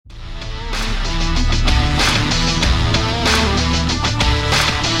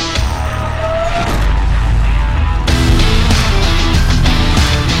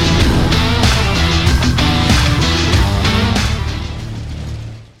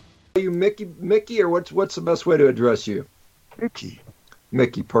you Mickey, or what's the best way to address you? Mickey.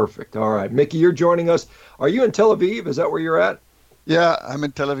 Mickey, perfect. All right, Mickey, you're joining us. Are you in Tel Aviv? Is that where you're at? Yeah, I'm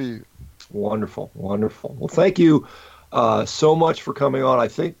in Tel Aviv. Wonderful, wonderful. Well, thank you so much for coming on. I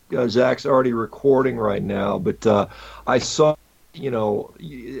think Zach's already recording right now, but I saw,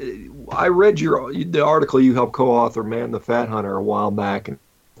 I read the article you helped co-author, Man the Fat Hunter, a while back, and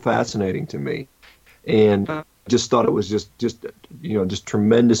fascinating to me, and just thought it was just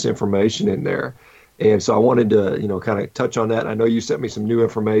tremendous information in there. And so I wanted to, kind of touch on that. I know you sent me some new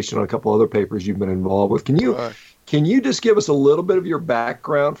information on a couple other papers you've been involved with. Right. Can you just give us a little bit of your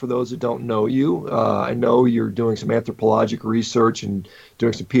background for those that don't know you? I know you're doing some anthropologic research and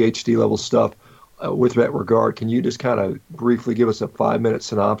doing some PhD level stuff with that regard. Can you just kind of briefly give us a 5-minute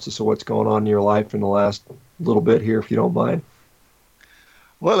synopsis of what's going on in your life in the last little bit here, if you don't mind?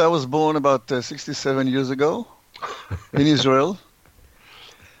 Well, I was born about 67 years ago in Israel.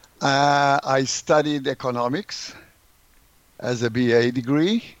 I studied economics as a BA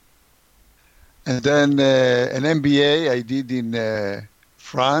degree. And then an MBA I did in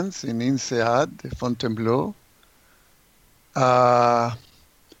France, in INSEAD, Fontainebleau. And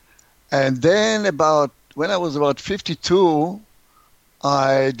then when I was about 52,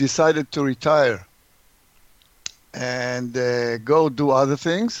 I decided to retire and go do other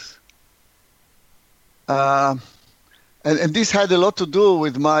things. And this had a lot to do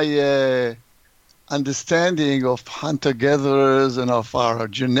with my understanding of hunter-gatherers and of our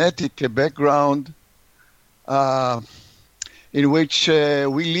genetic background, in which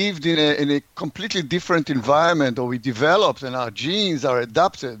we lived in a completely different environment, or we developed and our genes are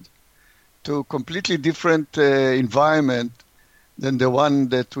adapted to a completely different environment than the one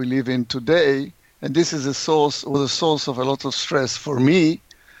that we live in today. And this is was a source of a lot of stress for me.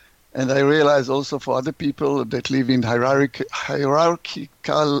 And I realize also for other people that live in hierarchical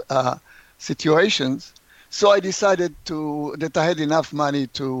situations. So I decided that I had enough money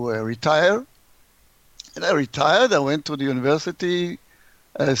to retire. And I retired. I went to the university,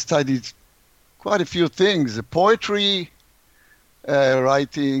 studied quite a few things, poetry,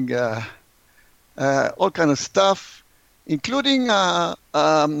 writing, all kind of stuff, including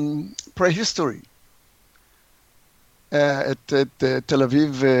prehistory at the Tel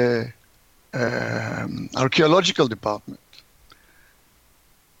Aviv archaeological department.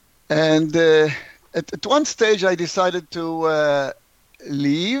 And at one stage, I decided to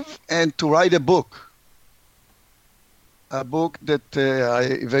leave and to write a book that I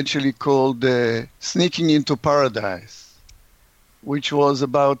eventually called Sneaking into Paradise, which was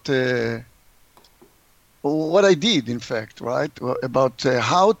about what I did, in fact, right? About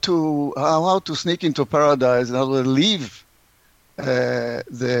how to sneak into paradise and how to leave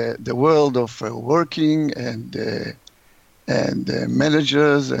the world of working and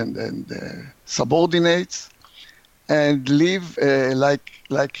managers and subordinates, and live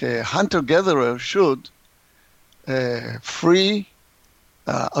like a hunter-gatherer should, free,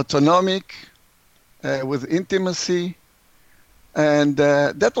 autonomic, with intimacy. And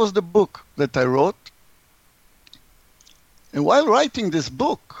that was the book that I wrote. And while writing this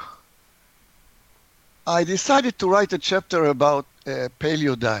book, I decided to write a chapter about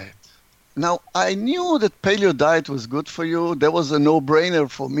paleo diet. Now, I knew that paleo diet was good for you. That was a no-brainer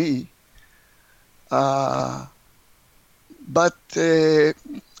for me. But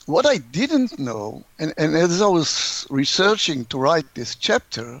what I didn't know, and as I was researching to write this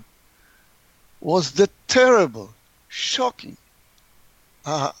chapter, was the terrible, shocking.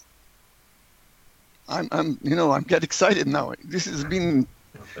 I'm getting excited now. This has been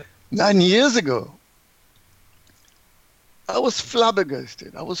 9 years ago. I was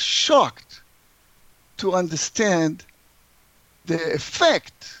flabbergasted. I was shocked to understand the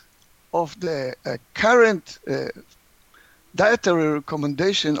effect of the current dietary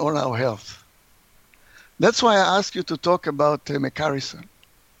recommendation on our health. That's why I asked you to talk about McCarrison,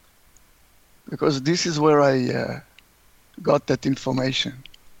 because this is where I got that information.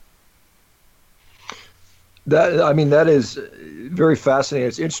 That is very fascinating.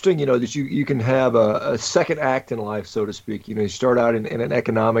 It's interesting, that you can have a second act in life, so to speak. You start out in an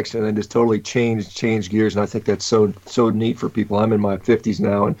economics and then just totally change gears. And I think that's so neat for people. I'm in my 50s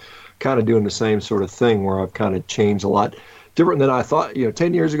now and kind of doing the same sort of thing where I've kind of changed a lot different than I thought.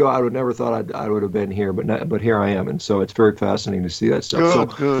 10 years ago, I would never thought I would have been here, but here I am. And so it's very fascinating to see that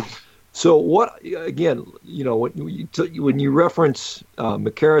stuff. Good. So what, again, when you reference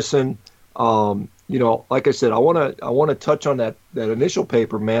McCarrison, like I said, I want to touch on that initial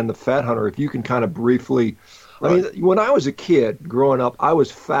paper, Man the Fat Hunter. If you can kind of briefly, Right. I mean, when I was a kid growing up, I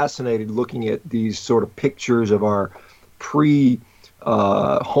was fascinated looking at these sort of pictures of our pre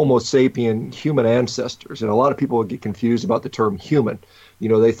Homo sapien human ancestors. And a lot of people get confused about the term human. You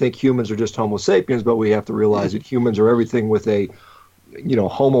know, they think humans are just Homo sapiens, but we have to realize that humans are everything with a, you know,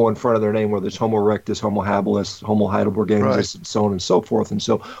 Homo in front of their name, whether it's Homo erectus, Homo habilis, Homo heidelbergensis, right, and so on and so forth. And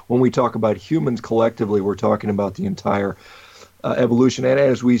so when we talk about humans collectively, we're talking about the entire evolution. And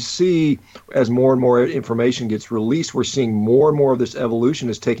as we see, as more and more information gets released, we're seeing more and more of this evolution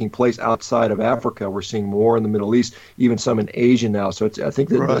is taking place outside of Africa. We're seeing more in the Middle East, even some in Asia now. So I think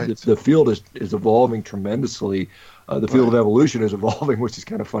that right, the field is evolving tremendously. The field of evolution is evolving, which is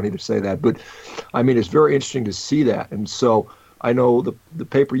kind of funny to say that. But, I mean, it's very interesting to see that. And so I know the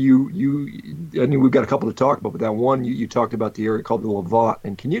paper I mean, we've got a couple to talk about, but that one you talked about the area called the Levant.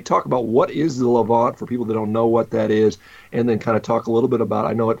 And can you talk about what is the Levant for people that don't know what that is, and then kind of talk a little bit about,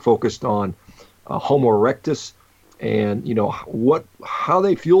 I know it focused on Homo erectus and, you know, how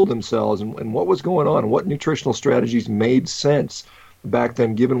they fueled themselves and what was going on, and what nutritional strategies made sense back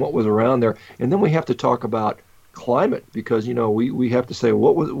then given what was around there. And then we have to talk about climate, because, you know, we have to say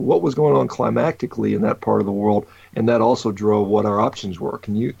what was going on climatically in that part of the world, and that also drove what our options were.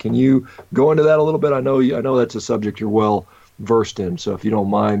 Can you go into that a little bit? I know that's a subject you're well versed in, so if you don't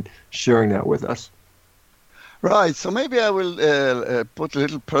mind sharing that with us. Right. So maybe I will put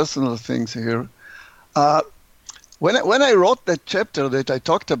little personal things here. When I wrote that chapter that I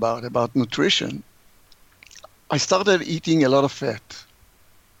talked about nutrition, I started eating a lot of fat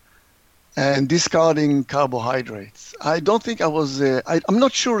and discarding carbohydrates. I don't think I was, I'm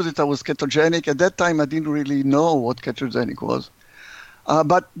not sure that I was ketogenic. At that time, I didn't really know what ketogenic was.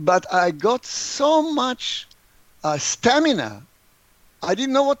 But I got so much stamina, I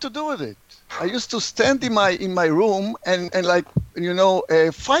didn't know what to do with it. I used to stand in my room and like, you know,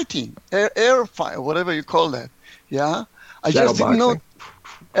 fighting, air fire, whatever you call that. Yeah. I just didn't know.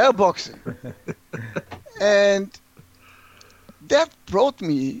 Air boxing. And that brought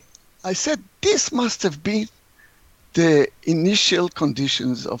me, I said, this must have been the initial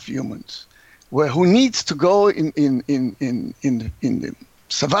conditions of humans, who needs to go in the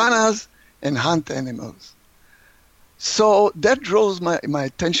savannas and hunt animals. So that draws my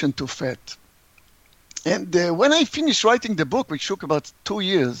attention to fat. And when I finished writing the book, which took about 2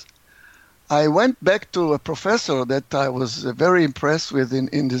 years, I went back to a professor that I was very impressed with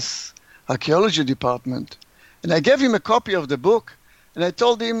in this archaeology department. And I gave him a copy of the book, and I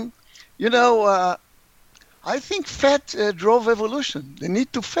told him, you know, I think fat drove evolution. The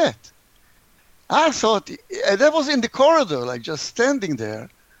need to fat. I thought, that was in the corridor, like just standing there,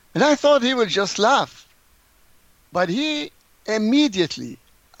 and I thought he would just laugh. But he immediately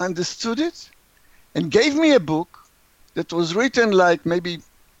understood it and gave me a book that was written like maybe a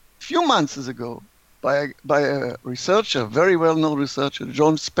few months ago by a researcher, very well-known researcher,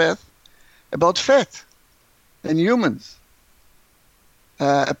 John Speth, about fat and humans,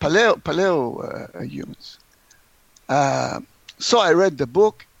 paleo humans. So I read the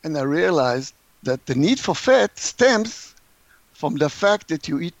book and I realized that the need for fat stems from the fact that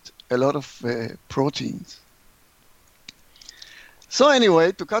you eat a lot of proteins. So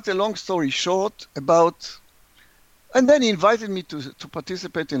anyway, to cut a long story short, and then he invited me to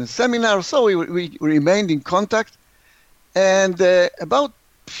participate in a seminar. So we remained in contact. And about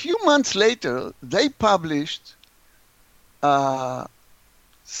a few months later, they published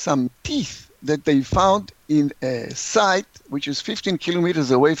some teeth that they found in a site which is 15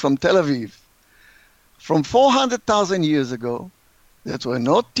 kilometers away from Tel Aviv, from 400,000 years ago, that were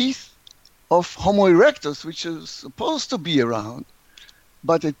not teeth of Homo erectus, which is supposed to be around,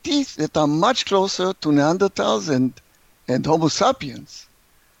 but the teeth that are much closer to Neanderthals and Homo sapiens.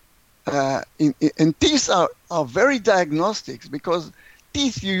 And teeth are very diagnostic, because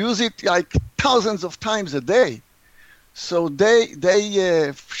teeth, you use it like thousands of times a day. So they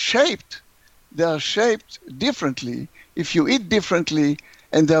are shaped differently if you eat differently,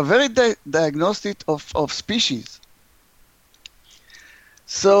 and they are very diagnostic of species.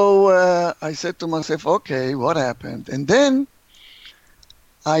 So I said to myself, okay, what happened? And then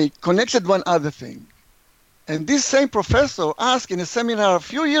I connected one other thing. And this same professor asked in a seminar a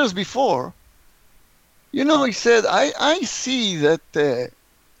few years before, you know, he said, I see that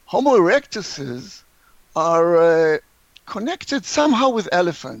Homo erectuses are connected somehow with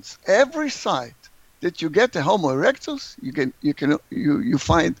elephants. Every site that you get a Homo erectus, you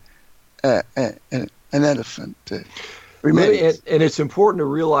find an elephant remains. And it's important to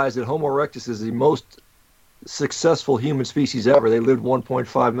realize that Homo erectus is the most successful human species ever. They lived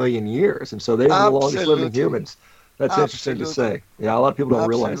 1.5 million years, and so they're the longest living humans. That's interesting to say. Yeah, a lot of people don't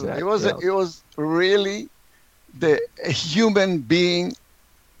realize that. It was really the human being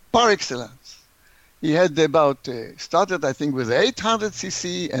par excellence. He had about, started I think with 800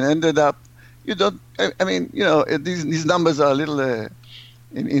 cc and ended up, these numbers are a little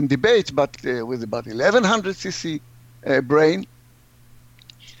in debate, but with about 1100 cc brain.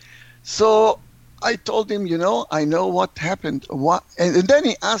 So I told him, I know what happened. And then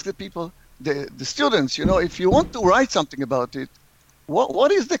he asked the people, the students, if you want to write something about it,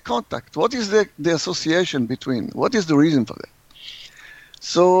 what is the contact? What is the association between? What is the reason for that?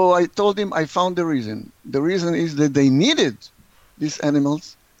 So I told him I found the reason. The reason is that they needed these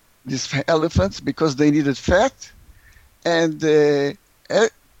animals, these elephants, because they needed fat. And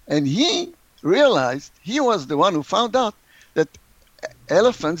he realized, he was the one who found out that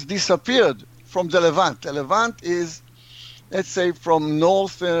elephants disappeared from the Levant. The Levant is, let's say, from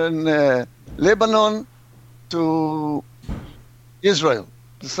northern Lebanon to Israel,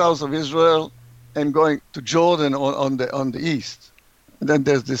 the south of Israel, and going to Jordan on the east. And then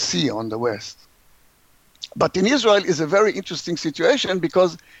there's the sea on the west. But in Israel is a very interesting situation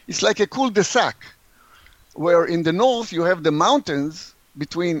because it's like a cul-de-sac, where in the north you have the mountains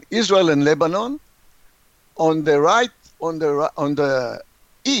between Israel and Lebanon. On the right, on the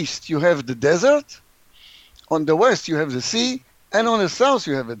east you have the desert. On the west you have the sea, and on the south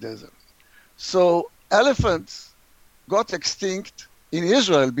you have a desert. So elephants got extinct in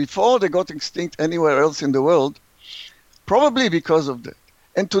Israel before they got extinct anywhere else in the world, probably because of that.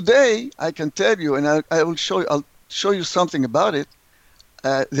 And today I can tell you, and I'll show you something about it,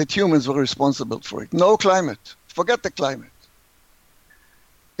 that humans were responsible for it. No climate, forget the climate.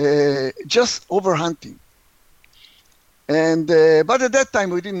 Just overhunting. And but at that time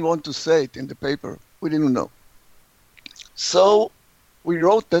we didn't want to say it in the paper. We didn't know. So we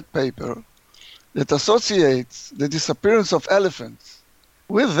wrote that paper that associates the disappearance of elephants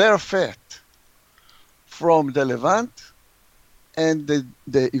with their fat from the Levant and the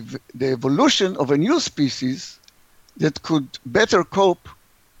evolution of a new species that could better cope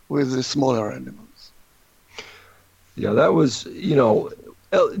with the smaller animals. Yeah, that was,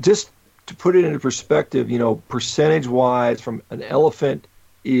 just to put it into perspective, percentage-wise from an elephant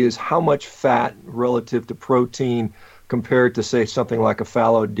is how much fat relative to protein compared to, say, something like a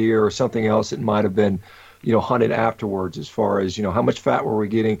fallow deer or something else that might have been, hunted afterwards, as far as, how much fat were we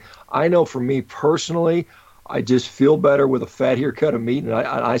getting. I know for me personally, I just feel better with a fattier cut of meat, and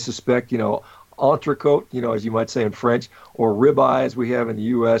I suspect, entrecôte, as you might say in French, or ribeye, as we have in the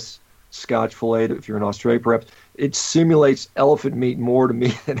U.S., Scotch fillet, if you're in Australia, perhaps, it simulates elephant meat more to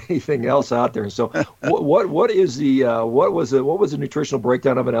me than anything else out there. And so, what was the nutritional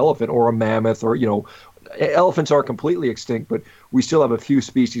breakdown of an elephant or a mammoth, or elephants are completely extinct, but we still have a few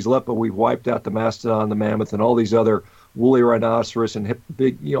species left. But we've wiped out the mastodon, the mammoth, and all these other woolly rhinoceros and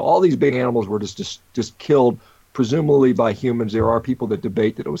big, all these big animals were just killed, presumably by humans. There are people that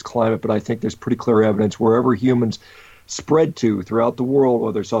debate that it was climate, but I think there's pretty clear evidence wherever humans spread to throughout the world,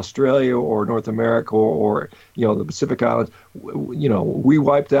 whether it's Australia or North America or the Pacific Islands, we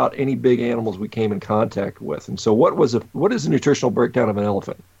wiped out any big animals we came in contact with. And so what is the nutritional breakdown of an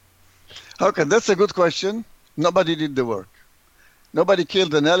elephant? Okay, that's a good question. Nobody did the work. Nobody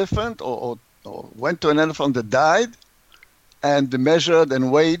killed an elephant or went to an elephant that died and measured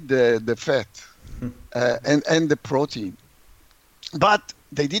and weighed the fat and the protein. But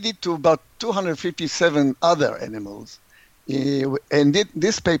they did it to about 257 other animals. And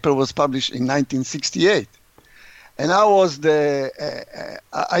this paper was published in 1968. And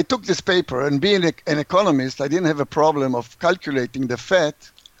I took this paper, and being an economist, I didn't have a problem of calculating the fat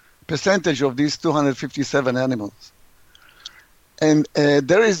percentage of these 257 animals. And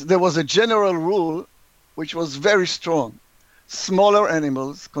there was a general rule which was very strong. Smaller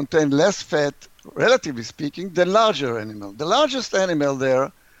animals contain less fat, relatively speaking, than larger animals. The largest animal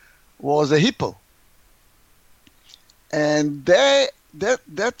there was a hippo. And that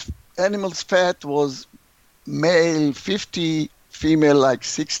animal's fat was male 50, female like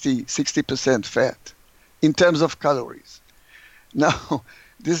 60% fat in terms of calories. Now,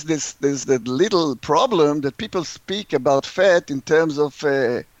 there's that little problem that people speak about fat in terms of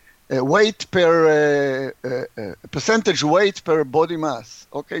weight per percentage weight per body mass.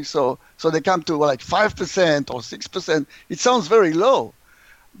 Okay, so they come to like 5% or 6%. It sounds very low,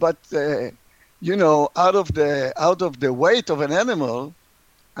 but out of the weight of an animal,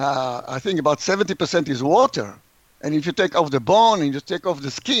 I think about 70% is water. And if you take off the bone and you take off the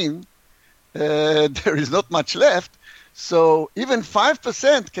skin, there is not much left. So even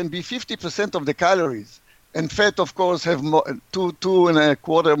 5% can be 50% of the calories. And fat, of course, have two and a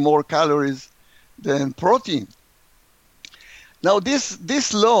quarter more calories than protein. Now, this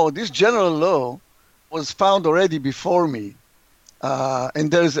general law, was found already before me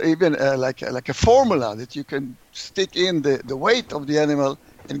And there's even like a formula that you can stick in the weight of the animal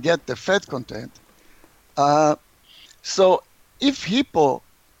and get the fat content. So if hippo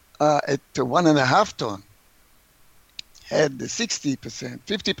at 1.5 ton had 60%,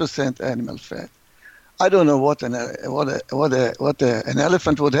 50% animal fat, I don't know what an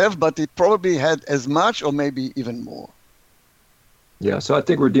elephant would have, but it probably had as much or maybe even more. Yeah, so I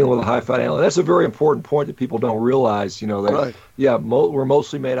think we're dealing with a high-fat animal. That's a very important point that people don't realize. That Right. yeah, we're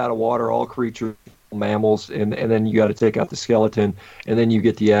mostly made out of water, all creatures, mammals, and then you got to take out the skeleton, and then you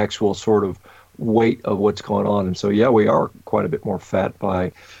get the actual sort of weight of what's going on. And so yeah, we are quite a bit more fat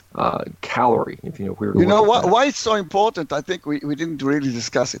by calorie. If we were to You know look at that. why it's so important? I think we didn't really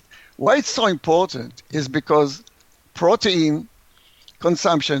discuss it. Why it's so important is because protein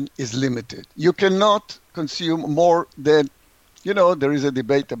consumption is limited. You cannot consume more than, there is a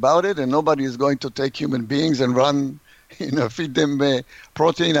debate about it, and nobody is going to take human beings and feed them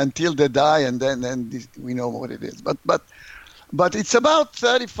protein until they die, and then we know what it is. But it's about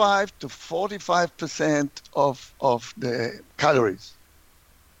 35 to 45% of the calories.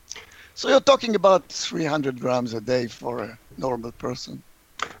 So you're talking about 300 grams a day for a normal person.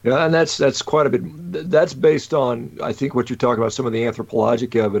 Yeah, and that's quite a bit. That's based on, I think, what you're talking about, some of the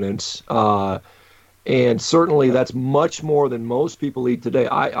anthropologic evidence, and certainly that's much more than most people eat today.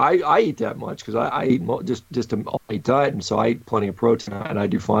 I eat that much because I eat just a light diet, and so I eat plenty of protein, and I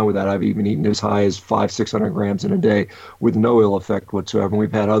do fine with that. I've even eaten as high as 500-600 grams in a day with no ill effect whatsoever. And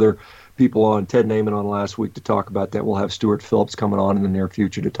we've had other people on, Ted Naiman on last week, to talk about that. We'll have Stuart Phillips coming on in the near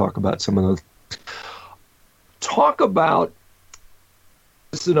future to talk about some of those. Talk about,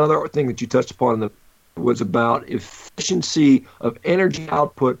 this is another thing that you touched upon was about efficiency of energy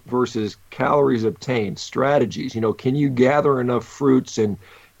output versus calories obtained strategies. Can you gather enough fruits and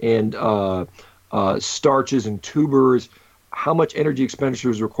starches and tubers? How much energy expenditure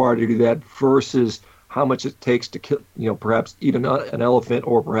is required to do that versus how much it takes to kill, perhaps eat an elephant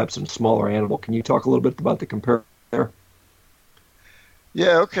or perhaps a smaller animal? Can you talk a little bit about the comparison there?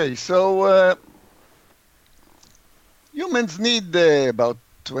 Yeah, okay. So humans need about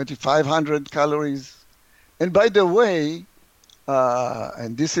 2,500 calories. And by the way,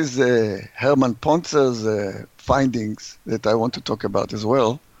 and this is Hermann Pontzer's findings that I want to talk about as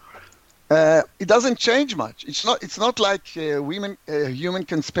well. It doesn't change much. It's not like a human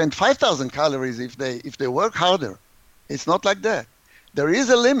can spend 5,000 calories if they work harder. It's not like that. There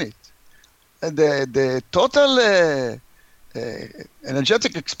is a limit. The total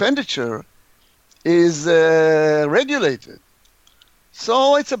energetic expenditure is regulated.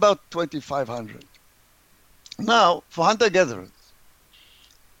 So it's about 2,500. Now, for hunter-gatherers.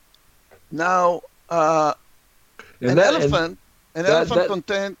 Now, an elephant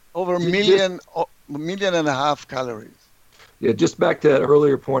contains over a million and a half calories. Yeah, just back to that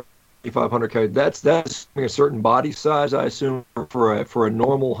earlier point, 2,500 calories. That's a certain body size, I assume, for a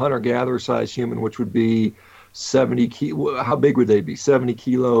normal hunter-gatherer size human, which would be 70 kilos. How big would they be? 70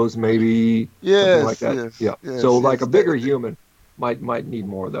 kilos, maybe? Yes, something like that. Yes, yeah. Yes, so like a bigger human might need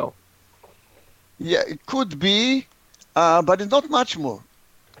more, though. Yeah, it could be, but it's not much more.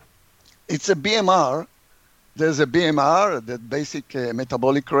 It's a BMR. There's a BMR, the basic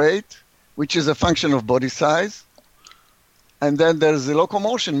metabolic rate, which is a function of body size. And then there's the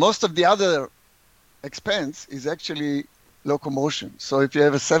locomotion. Most of the other expense is actually locomotion. So if you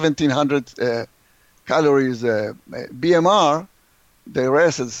have a 1,700 calories BMR, the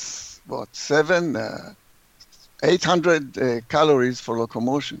rest is, 800 calories for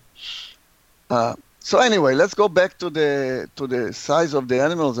locomotion. So anyway, let's go back to the size of the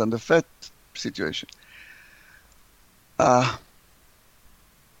animals and the fat situation. An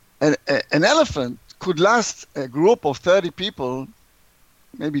elephant could last a group of 30 people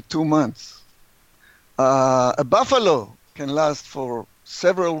maybe 2 months. A buffalo can last for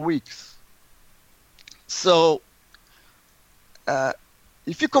several weeks. So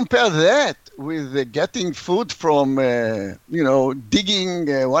if you compare that with getting food from, digging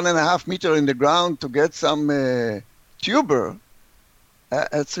 1.5 meters in the ground to get some tuber,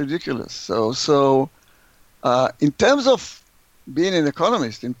 that's ridiculous. So in terms of being an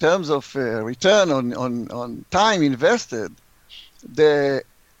economist, in terms of return on time invested, I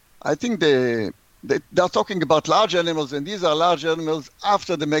think they're talking about large animals, and these are large animals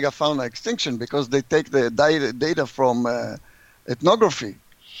after the megafauna extinction because they take the data from ethnography.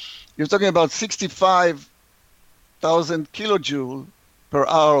 You're talking about 65,000 kilojoule per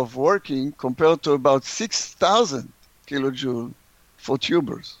hour of working compared to about 6,000 kilojoule for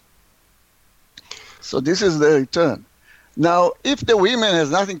tubers. So this is the return. Now, if the women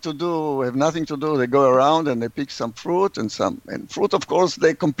have nothing to do, they go around and they pick some fruit and fruit. Of course,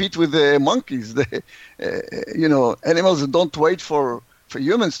 they compete with the monkeys. Animals don't wait for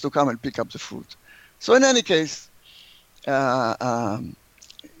humans to come and pick up the fruit. So, in any case,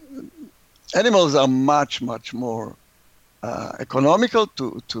 animals are much more economical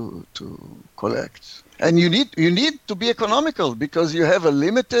to collect, and you need to be economical because you have a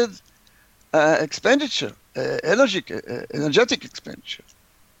limited expenditure. Energetic expenditure.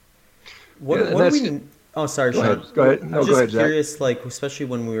 Oh, sorry, Sean. Go ahead. I was just curious, like, especially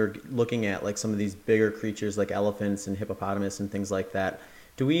when we were looking at like some of these bigger creatures like elephants and hippopotamus and things like that.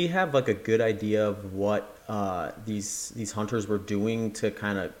 Do we have like a good idea of what these hunters were doing to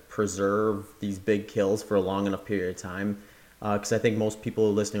kind of preserve these big kills for a long enough period of time? Because I think most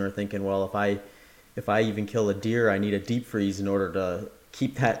people listening are thinking, well, if I even kill a deer, I need a deep freeze in order to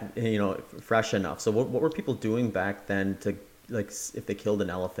keep that fresh enough. So what were people doing back then to, like, if they killed an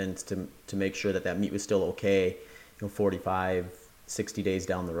elephant to make sure that meat was still okay 45, 60 days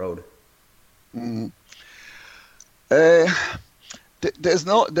down the road? There's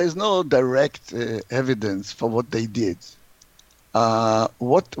no direct evidence for what they did.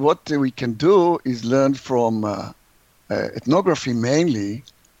 What we can do is learn from ethnography mainly.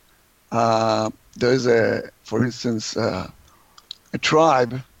 There's for instance a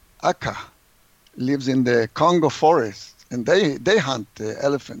tribe, Aka, lives in the Congo forest, and they hunt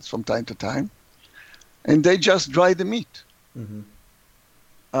elephants from time to time, and they just dry the meat. Mm-hmm.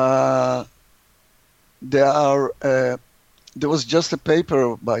 There was just a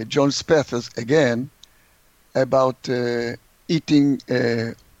paper by John Spethers again about eating.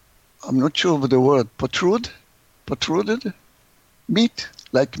 I'm not sure of the word protruded meat,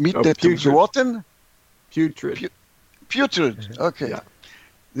 like meat that is rotten. Putrid. Putrid. Okay. Yeah.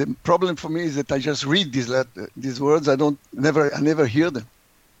 The problem for me is that I just read these words. I never hear them.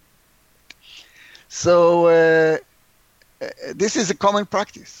 So this is a common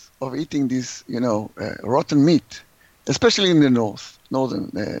practice of eating this, rotten meat, especially in the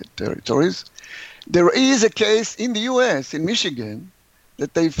northern territories. There is a case in the U.S. in Michigan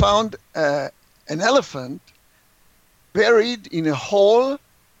that they found an elephant buried in a hole.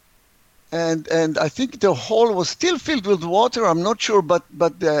 And I think the hole was still filled with water. I'm not sure, but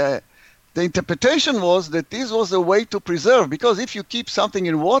the interpretation was that this was a way to preserve, because if you keep something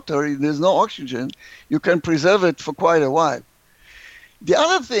in water, there's no oxygen, you can preserve it for quite a while. The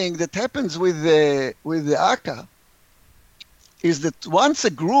other thing that happens with the Aka is that once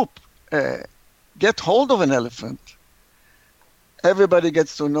a group get hold of an elephant, everybody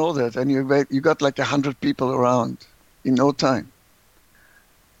gets to know that, and you got like 100 people around in no time.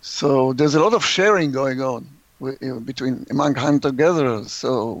 So there's a lot of sharing going on among hunter-gatherers.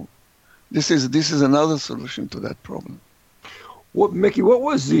 So this is another solution to that problem. Mickey, what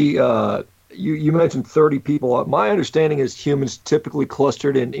was the you mentioned 30 people. My understanding is humans typically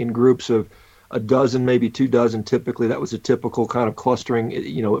clustered in groups of a dozen, maybe 2 dozen. Typically, that was a typical kind of clustering,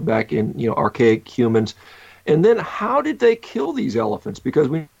 back in archaic humans. And then how did they kill these elephants? Because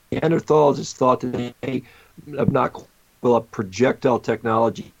Neanderthals, it's thought that they have not developed projectile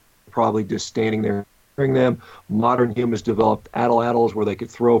technology, probably just standing there hearing them. Modern humans developed atlatls where they could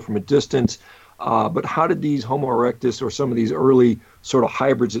throw from a distance. But how did these Homo erectus, or some of these early sort of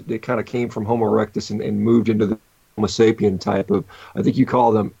hybrids that kind of came from Homo erectus and moved into the Homo sapien type of, I think you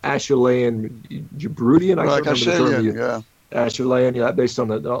call them Acheulean Jabrutian. I can't remember the term. Acheulean, based on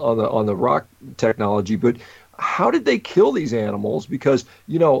the rock technology. But how did they kill these animals? Because,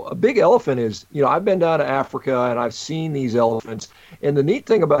 a big elephant is, I've been down to Africa and I've seen these elephants. And the neat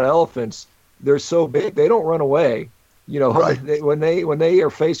thing about elephants, they're so big, they don't run away. Right. When they are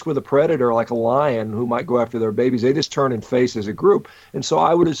faced with a predator like a lion who might go after their babies, they just turn and face as a group. And so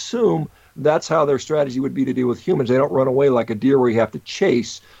I would assume that's how their strategy would be to deal with humans. They don't run away like a deer where you have to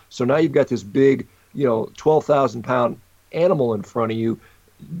chase. So now you've got this big, 12,000-pound animal in front of you.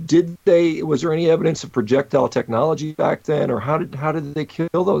 Was there any evidence of projectile technology back then, or how did they kill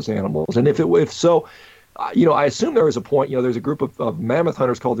those animals? And if so, I assume there was a point, there's a group of mammoth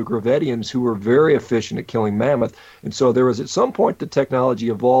hunters called the Gravettians who were very efficient at killing mammoth. And so there was at some point the technology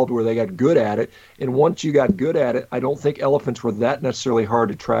evolved where they got good at it. And once you got good at it, I don't think elephants were that necessarily hard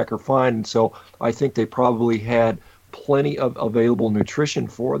to track or find. And so I think they probably had plenty of available nutrition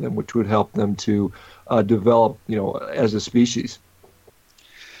for them, which would help them to develop, as a species.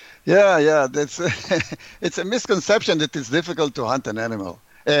 Yeah, that's it's a misconception that it's difficult to hunt an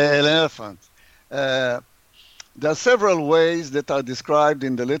elephant. There are several ways that are described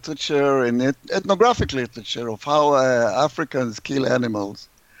in the literature, in ethnographic literature, of how Africans kill animals,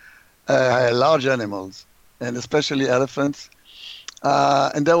 large animals. and especially elephants.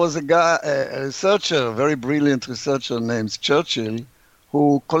 And there was a guy, a researcher, a very brilliant researcher named Churchill,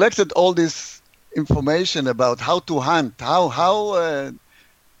 who collected all this information about how to hunt, how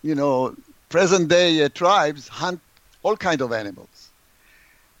present day tribes hunt all kinds of animals.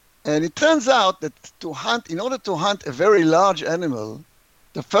 And it turns out that in order to hunt a very large animal,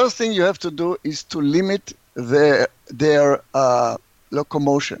 the first thing you have to do is to limit their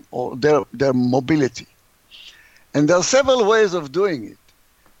locomotion or their mobility. And there are several ways of doing it.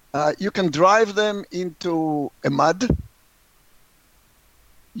 You can drive them into a mud.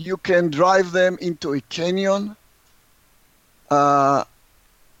 You can drive them into a canyon.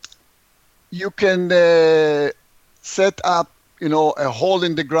 You can set up, a hole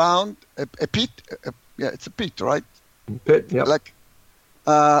in the ground, a pit. It's a pit, right? Pit, yeah.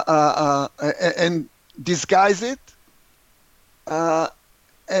 And disguise it.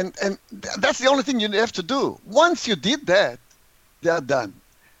 And that's the only thing you have to do. Once you did that, they are done.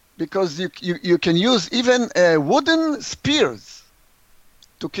 Because you can use even wooden spears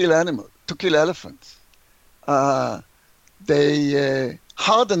to kill elephants. They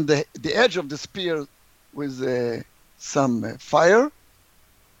harden the edge of the spear with some fire.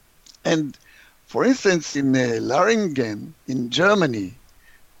 And for instance, in Laringen in Germany,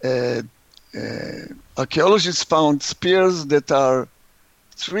 archaeologists found spears that are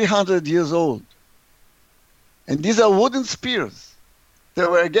 300 years old. And these are wooden spears. They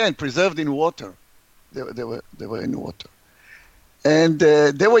were, again, preserved in water. They were in water. And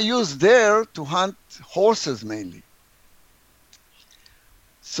they were used there to hunt horses mainly.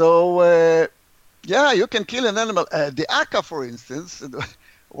 So, you can kill an animal. The Aka, for instance,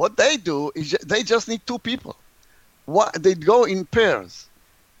 what they do is they just need two people. They go in pairs.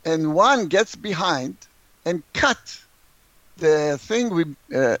 And one gets behind and cut the thing with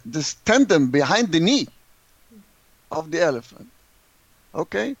this tendon behind the knee of the elephant,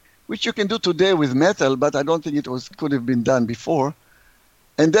 okay? Which you can do today with metal, but I don't think it could have been done before.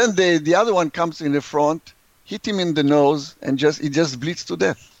 And then the other one comes in the front, hit him in the nose, and he just bleeds to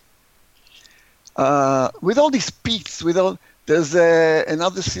death. With all these pits, there's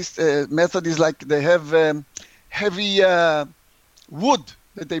another method is like they have heavy wood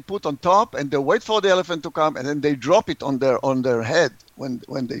that they put on top, and they wait for the elephant to come, and then they drop it on their head when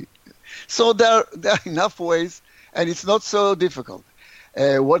they. So there are enough ways, and it's not so difficult.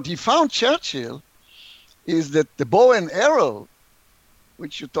 What he found, Churchill, is that the bow and arrow,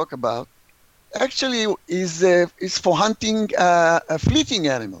 which you talk about, actually is for hunting a fleeting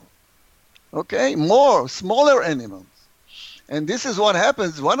animal. Okay, smaller animals. And this is what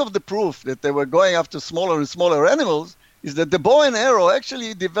happens. One of the proof that they were going after smaller and smaller animals is that the bow and arrow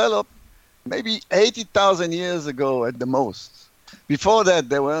actually developed maybe 80,000 years ago at the most. Before that,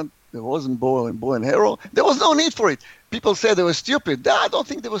 there wasn't bow and arrow. There was no need for it. People said they were stupid. I don't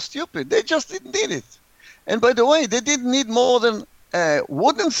think they were stupid. They just didn't need it. And by the way, they didn't need more than a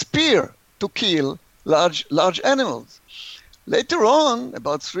wooden spear to kill large animals. Later on,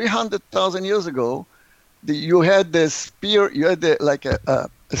 about 300,000 years ago, you had the spear, you had a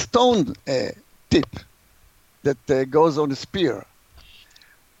stone tip that goes on the spear.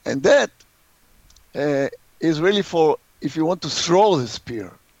 And that is really for if you want to throw the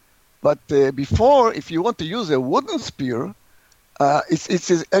spear. But before, if you want to use a wooden spear,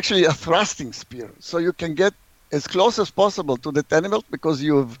 it's actually a thrusting spear. So you can get as close as possible to that animal because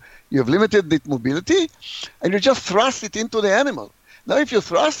you've limited its mobility, and you just thrust it into the animal. Now, if you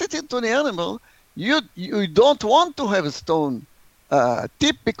thrust it into the animal, you don't want to have a stone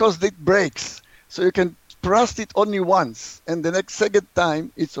tip because it breaks. So you can thrust it only once, and the second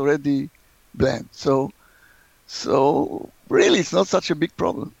time it's already bland. So really, it's not such a big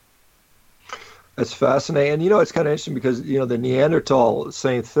problem. That's fascinating. And, it's kind of interesting because, the Neanderthal,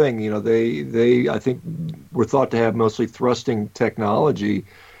 same thing. They I think, were thought to have mostly thrusting technology.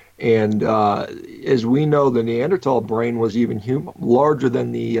 And as we know, the Neanderthal brain was even larger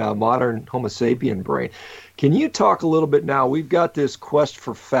than the modern Homo sapien brain. Can you talk a little bit now? We've got this quest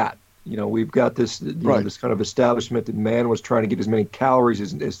for fat. We've got this this kind of establishment that man was trying to get as many calories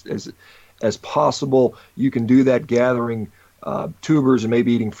as possible. You can do that gathering tubers and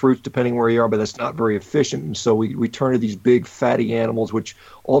maybe eating fruits depending where you are, but that's not very efficient. And so we turn to these big fatty animals, which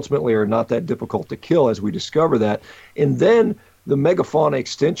ultimately are not that difficult to kill as we discover that. And then the megafauna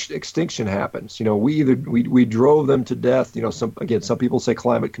extinction happens. We drove them to death. Some people say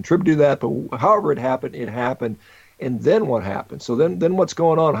climate contributed to that, but however it happened. And then what happened? So then what's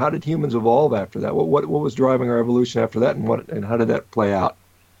going on? How did humans evolve after that? What was driving our evolution after that, and how did that play out?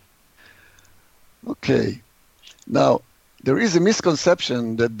 Okay. Now, there is a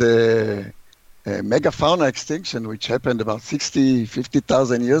misconception that megafauna extinction, which happened about 60,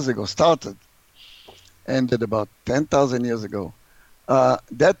 50,000 years ago, ended about 10,000 years ago.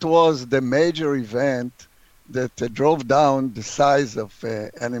 That was the major event that drove down the size of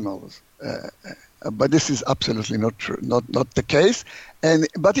animals. But this is absolutely not true, not the case.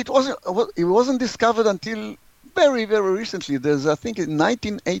 But it wasn't discovered until very, very recently. There's, I think, a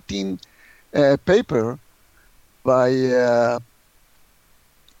 1918 paper by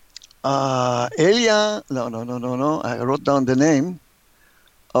Elia. No. I wrote down the name.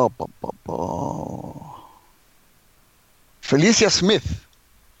 Felicia Smith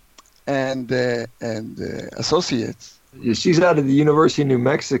and associates. She's out of the University of New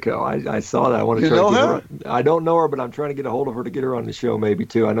Mexico. I saw that. I want to try to get her. I don't know her, but I'm trying to get a hold of her to get her on the show maybe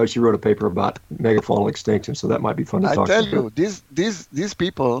too. I know she wrote a paper about megafaunal extinction, so that might be fun to talk to. I tell you, these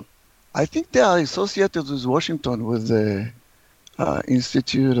people, I think they are associated with Washington, with the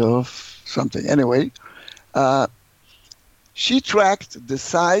Institute of something. Anyway, she tracked the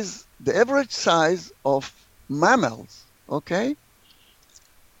average size of mammals. Okay.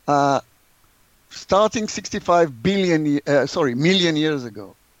 Starting 65 million years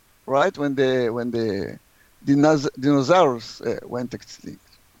ago, right? When the dinosaurs went extinct.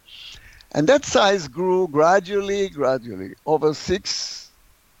 And that size grew gradually over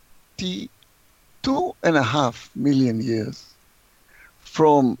 62.5 million years,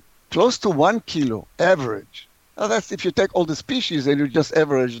 from close to 1 kilo average. Now that's if you take all the species and you just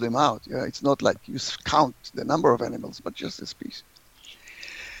average them out. Yeah? It's not like you count the number of animals, but just the species.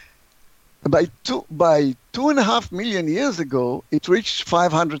 By 2.5 million years ago, it reached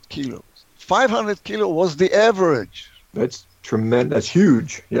 500 kilos. 500 kilo was the average. That's tremendous. That's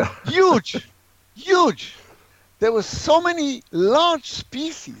huge. Yeah. Huge. There were so many large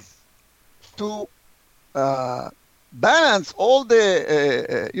species to balance all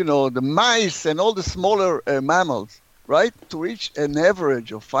the, the mice and all the smaller mammals, right? To reach an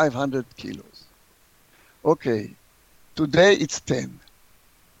average of 500 kilos. Okay. Today it's 10.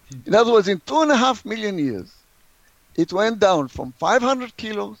 In other words, in 2.5 million years, it went down from 500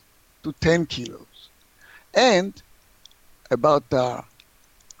 kilos to 10 kilos. And about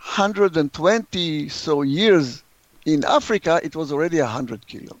 120 so years in Africa, it was already 100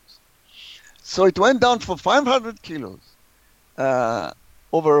 kilos. So it went down from 500 kilos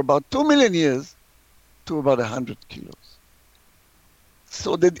over about 2 million years to about 100 kilos.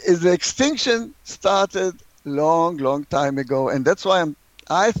 So the extinction started long time ago, and that's why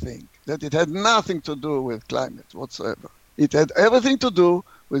I think that it had nothing to do with climate whatsoever. It had everything to do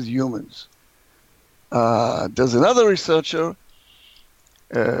with humans. There's another researcher,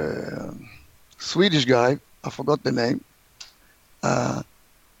 Swedish guy, I forgot the name.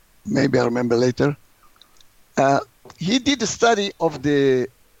 Maybe I'll remember later. He did a study of the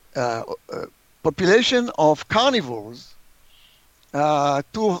population of carnivores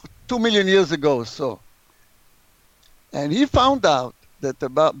 2 million years ago or so. And he found out that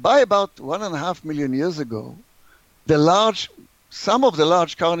by about 1.5 million years ago, some of the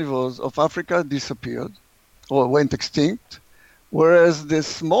large carnivores of Africa disappeared or went extinct, whereas the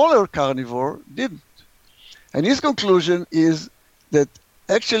smaller carnivore didn't. And his conclusion is that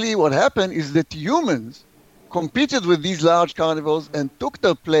actually what happened is that humans competed with these large carnivores and took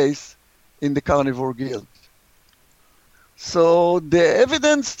their place in the carnivore guild. So the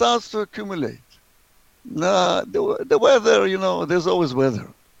evidence starts to accumulate. The weather, there's always weather,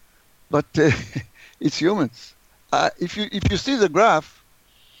 but it's humans. If you see the graph,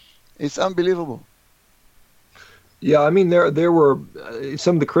 it's unbelievable. Yeah, I mean, there were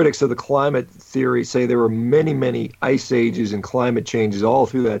some of the critics of the climate theory say there were many ice ages and climate changes all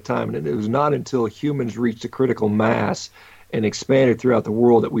through that time, and it was not until humans reached a critical mass and expanded throughout the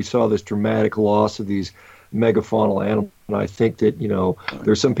world that we saw this dramatic loss of these megafaunal animals. And I think that,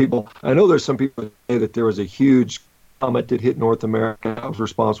 there's some people who say that there was a huge comet that hit North America that was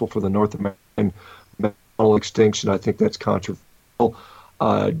responsible for the North American megafaunal extinction. I think that's controversial. Do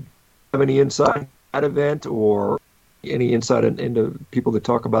you have any insight on that event, or any insight into people that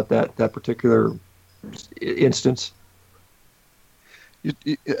talk about that particular instance?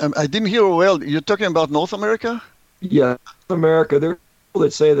 I didn't hear well. You're talking about North America? Yeah, North America. There are people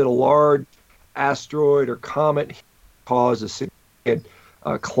that say that a large asteroid or comet caused a significant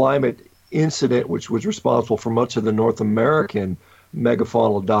climate incident, which was responsible for much of the North American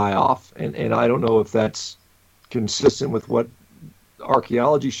megafaunal die-off. And I don't know if that's consistent with what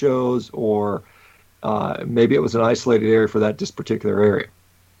archaeology shows, or maybe it was an isolated area for that just particular area.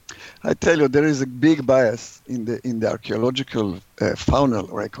 I tell you, there is a big bias in the archaeological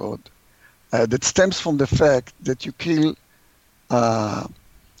faunal record that stems from the fact that you kill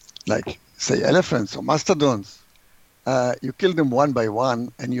like say, elephants or mastodons, you kill them one by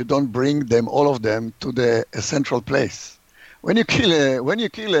one, and you don't bring them, all of them, to the central place. When you kill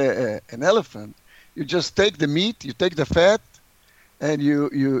an elephant, you just take the meat, you take the fat, and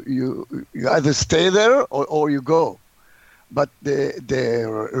you either stay there or you go. But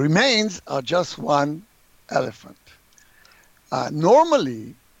the remains are just one elephant.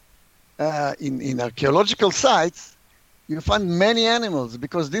 Normally, in archaeological sites, you find many animals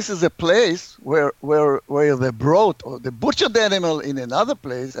because this is a place where they brought or they butchered the animal in another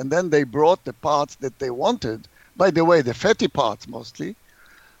place, and then they brought the parts that they wanted. By the way, the fatty parts mostly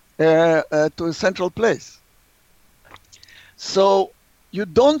to a central place. So you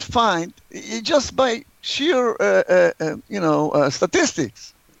don't find, just by sheer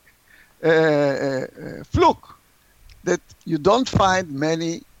statistics, fluke, that you don't find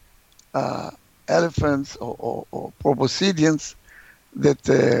many elephants or proboscideans that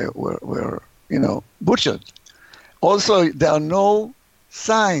were butchered. Also, there are no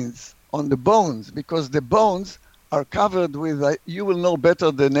signs on the bones because the bones are covered with, you will know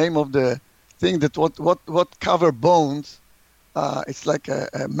better the name of the thing, that what cover bones, it's like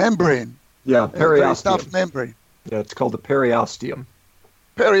a membrane. Yeah, periosteum. A tough membrane. Yeah, it's called the periosteum.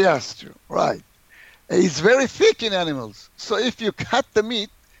 Periosteum, right. It's very thick in animals. So if you cut the meat,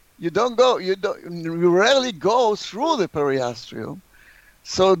 you rarely go through the periosteum.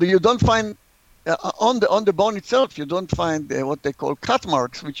 So you don't find, on the bone itself, you don't find what they call cut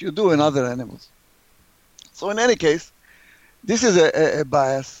marks, which you do in other animals. So in any case, this is a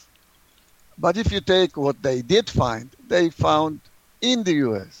bias. But if you take what they did find, they found in the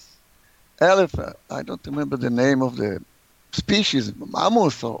U.S. elephant, I don't remember the name of the species,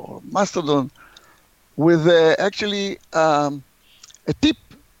 mammoth or mastodon, with actually a tip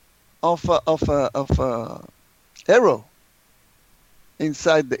of arrow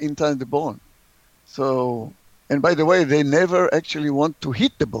inside the bone. So, and by the way, they never actually want to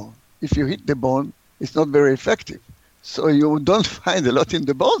hit the bone. If you hit the bone, it's not very effective. So you don't find a lot in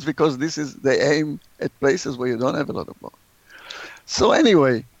the bones because they aim at places where you don't have a lot of bone. So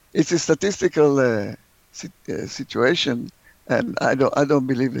anyway, it's a statistical situation, and I don't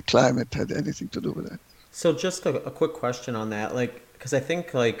believe the climate had anything to do with that. So just a quick question on that, because I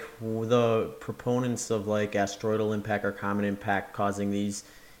think the proponents of asteroidal impact or comet impact causing these,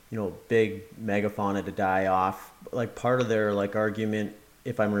 big megafauna to die off, part of their argument,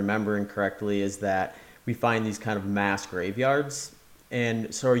 if I'm remembering correctly, is that we find these kind of mass graveyards.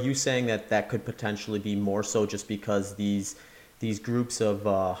 And so are you saying that could potentially be more so just because these groups of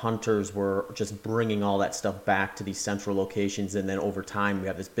hunters were just bringing all that stuff back to these central locations, and then over time we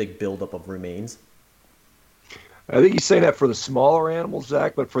have this big buildup of remains? I think he's saying that for the smaller animals,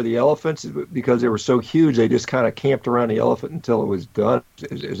 Zach, but for the elephants, because they were so huge, they just kind of camped around the elephant until it was done.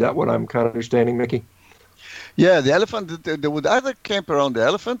 Is that what I'm kind of understanding, Mickey? Yeah, the elephant, they would either camp around the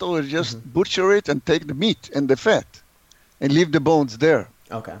elephant or just butcher it and take the meat and the fat and leave the bones there.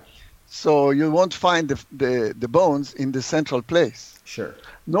 Okay. So you won't find the bones in the central place. Sure.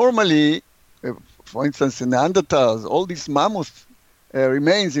 Normally, for instance, in Neanderthals, all these mammoth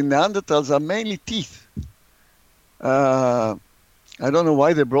remains in Neanderthals are mainly teeth. I don't know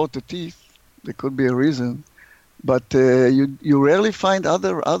why they brought the teeth. There could be a reason. But you rarely find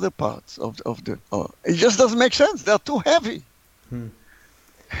other parts of the. It just doesn't make sense. They're too heavy.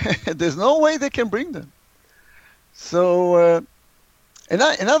 There's no way they can bring them. So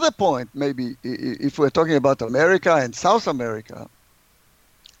another point, maybe, if we're talking about America and South America,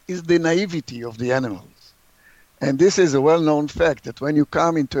 is the naivety of the animals. And this is a well-known fact that when you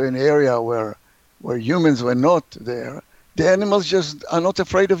come into an area where humans were not there, the animals just are not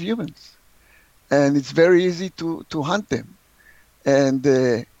afraid of humans. And it's very easy to hunt them. And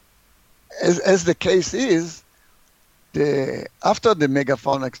as the case is, after the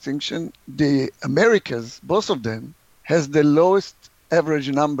megafauna extinction, the Americas, both of them, has the lowest average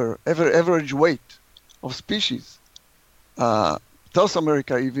weight of species. South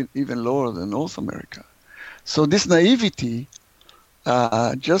America even lower than North America. So this naivety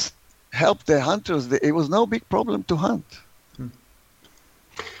just helped the hunters. It was no big problem to hunt.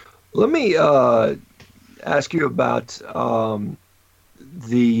 Let me ask you about so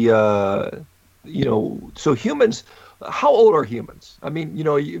humans, how old are humans? I mean,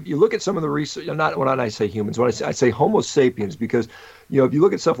 you look at some of the research, not when I say humans, when I say Homo sapiens, because, if you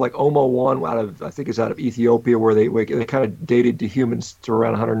look at stuff like OMO1 out of Ethiopia, where they kind of dated to humans to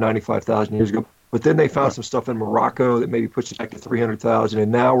around 195,000 years ago. But then they found some stuff in Morocco that maybe puts it back to 300,000.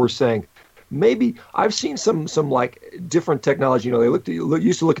 And now we're saying, maybe I've seen some different technology. They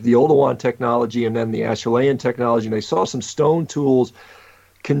used to look at the Oldowan technology and then the Acheulean technology, and they saw some stone tools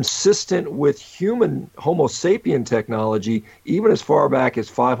consistent with human Homo sapien technology, even as far back as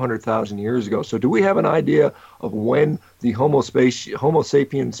 500,000 years ago. So do we have an idea of when the Homo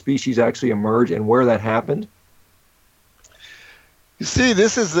sapien species actually emerged and where that happened? You see,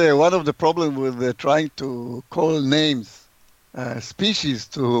 this is one of the problems with trying to call names, species,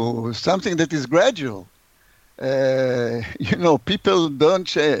 to something that is gradual. People don't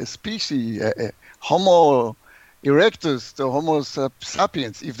share species, Homo erectus to Homo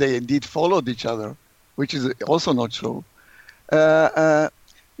sapiens, if they indeed followed each other, which is also not true.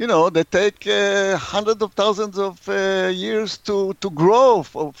 They take hundreds of thousands of years to grow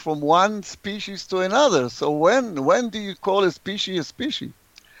from one species to another. So when do you call a species a species?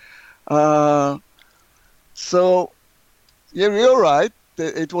 You're right.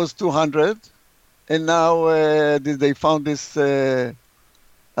 It was 200, and now they found this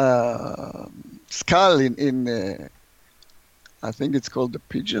skull in I think it's called the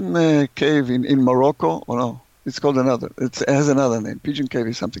Pigeon Cave in Morocco. Or no, it's called another. It has another name. Pigeon Cave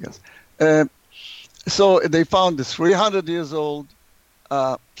is something else. So they found this 300 years old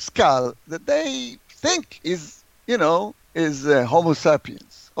skull that they think is Homo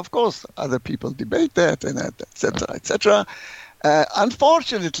sapiens. Of course, other people debate that and that, etc., etc.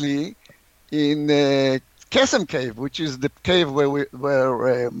 Unfortunately, in Qesem Cave, which is the cave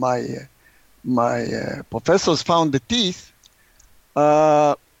where my professors found the teeth,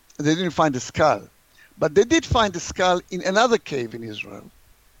 they didn't find the skull. But they did find the skull in another cave in Israel.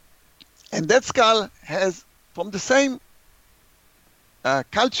 And that skull has, from the same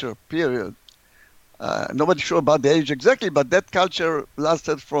culture period, nobody's sure about the age exactly, but that culture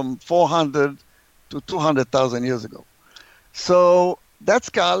lasted from 400 to 200,000 years ago. So that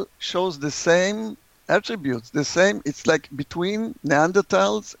skull shows the same attributes, it's like between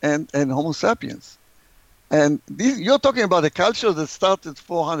Neanderthals and Homo sapiens. And you're talking about a culture that started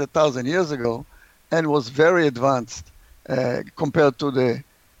 400,000 years ago and was very advanced compared to the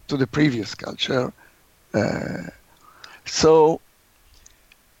previous culture. By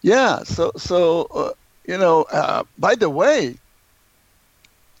the way,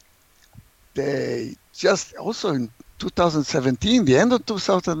 they just also in 2017, the end of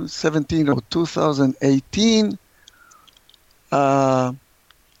 2017 or 2018, a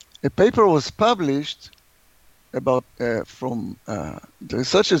paper was published about from the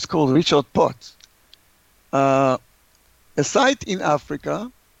researchers called Richard Potts, a site in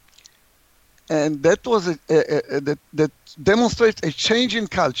Africa, and that was that demonstrates a change in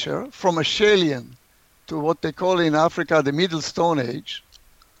culture from a Schalian to what they call in Africa the Middle Stone Age.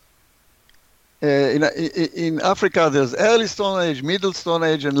 In Africa, there's early Stone Age, Middle Stone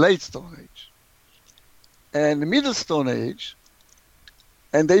Age, and late Stone Age. And the Middle Stone Age,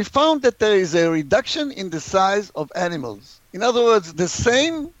 and they found that there is a reduction in the size of animals. In other words, the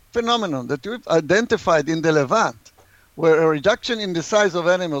same phenomenon that we've identified in the Levant, where a reduction in the size of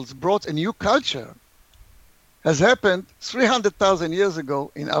animals brought a new culture, has happened 300,000 years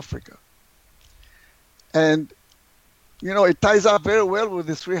ago in Africa. And it ties up very well with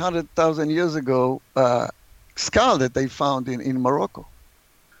the 300,000 years ago skull that they found in Morocco.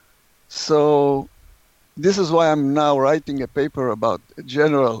 So this is why I'm now writing a paper about a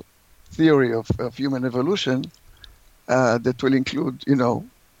general theory of human evolution that will include,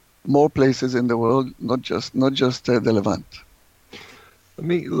 more places in the world, not just the Levant.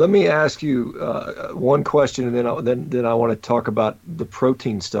 Let me ask you one question, and then I want to talk about the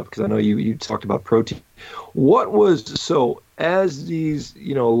protein stuff, because I know you talked about protein. As these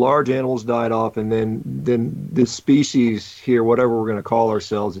large animals died off, and then the species here, whatever we're going to call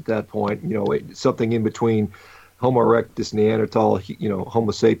ourselves at that point, something in between Homo erectus, Neanderthal,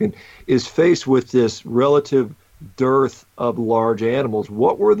 Homo sapien, is faced with this relative dearth of large animals.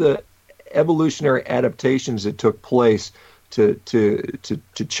 What were the evolutionary adaptations that took place to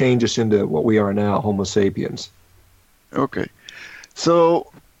change us into what we are now, Homo sapiens? Okay,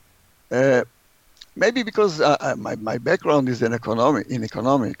 so maybe because my background is in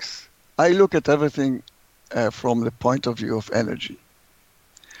economics, I look at everything from the point of view of energy,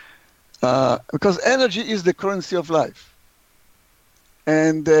 because energy is the currency of life,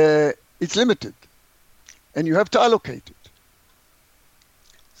 and it's limited, and you have to allocate it.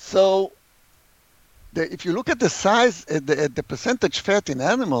 So if you look at the size, at the percentage fat in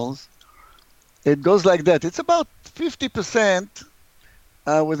animals, it goes like that. It's about 50%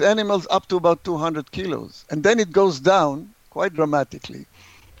 with animals up to about 200 kilos. And then it goes down quite dramatically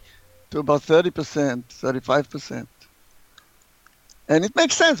to about 30%, 35%. And it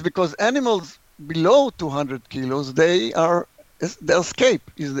makes sense because animals below 200 kilos, their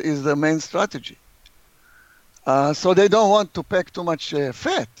escape is their main strategy. So they don't want to pack too much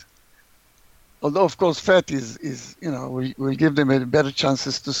fat. Although, of course, fat will give them better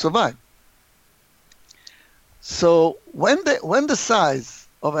chances to survive. So when the size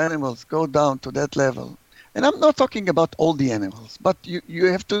of animals go down to that level, and I'm not talking about all the animals, but you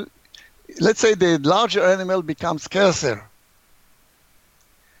have to, let's say the larger animal becomes scarcer.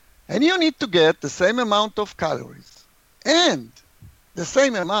 And you need to get the same amount of calories and the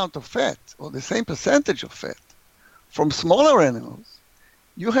same amount of fat or the same percentage of fat from smaller animals.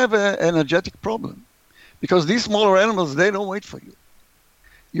 You have an energetic problem because these smaller animals, they don't wait for you.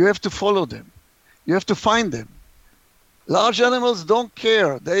 You have to follow them. You have to find them. Large animals don't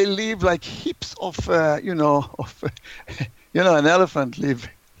care. They live like heaps of, an elephant live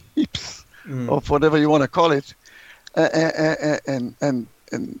heaps of whatever you want to call it, and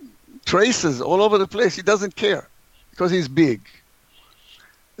traces all over the place. He doesn't care because he's big.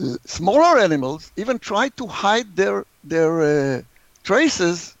 Smaller animals even try to hide their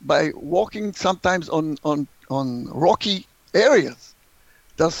traces by walking sometimes on rocky areas.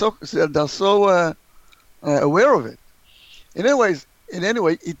 They're so aware of it. In any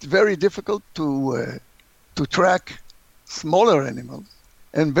way, it's very difficult to track smaller animals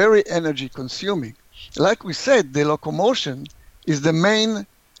and very energy consuming. Like we said, the locomotion is the main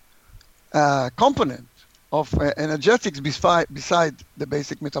component of energetics beside the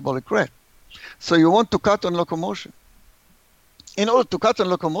basic metabolic rate. So you want to cut on locomotion. In order to cut on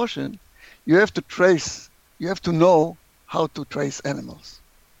locomotion, you have to know how to trace animals.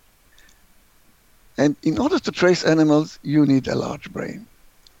 And in order to trace animals, you need a large brain.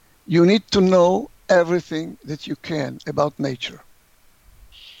 You need to know everything that you can about nature.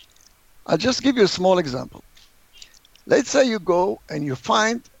 I'll just give you a small example. Let's say you go and you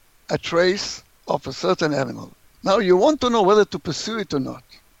find a trace of a certain animal. Now you want to know whether to pursue it or not.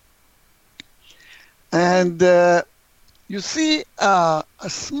 And you see a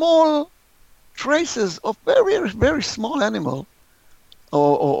small traces of very, very small animal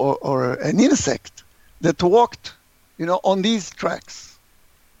or an insect that walked, on these tracks.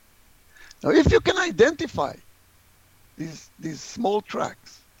 Now, if you can identify these small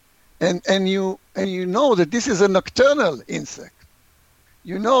tracks, and you know that this is a nocturnal insect,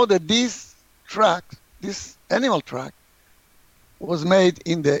 you know that this animal track, was made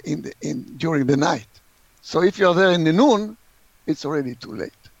during the night. So if you're there in the noon, it's already too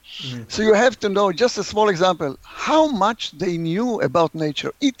late. Mm-hmm. So you have to know, just a small example, how much they knew about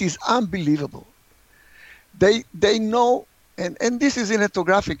nature. It is unbelievable. They know, and this is in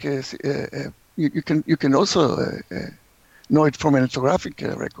ethnographic. You can also know it from an ethnographic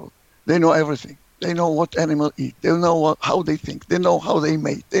record. They know everything. They know what animal eat. They know how they think. They know how they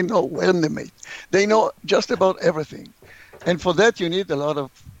mate. They know when they mate. They know just about everything. And for that, you need a lot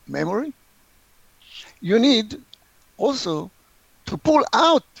of memory. You need also to pull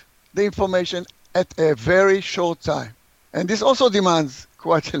out the information at a very short time. And this also demands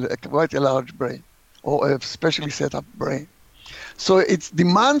quite a large brain, or a specially set up brain. So it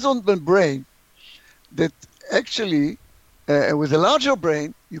demands on the brain that actually, with a larger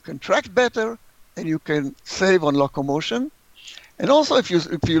brain, you can track better and you can save on locomotion. And also, if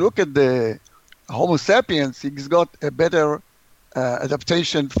you look at the Homo sapiens, he's got a better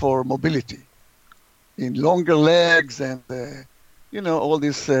adaptation for mobility in longer legs and, all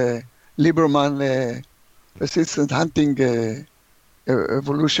this Lieberman persistent hunting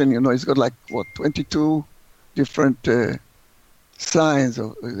evolution. He's got 22 different signs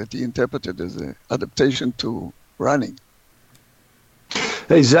that he interpreted as an adaptation to running.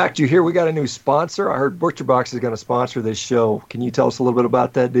 Hey, Zach, do you hear we got a new sponsor? I heard ButcherBox is going to sponsor this show. Can you tell us a little bit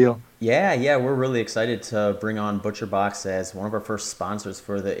about that deal? Yeah, we're really excited to bring on ButcherBox as one of our first sponsors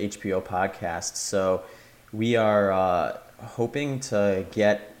for the HPO podcast. So we are hoping to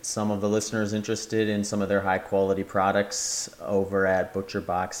get some of the listeners interested in some of their high-quality products over at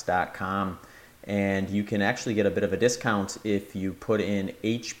ButcherBox.com. And you can actually get a bit of a discount if you put in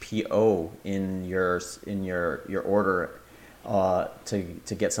HPO in your order.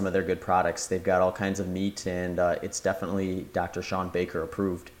 To get some of their good products. They've got all kinds of meat, and it's definitely Dr. Sean Baker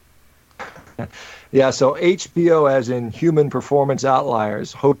approved. Yeah, so HPO as in Human Performance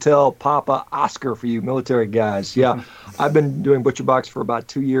Outliers, Hotel Papa Oscar for you military guys. Yeah, I've been doing ButcherBox for about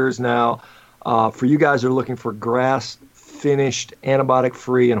 2 years now. For you guys that are looking for grass-finished,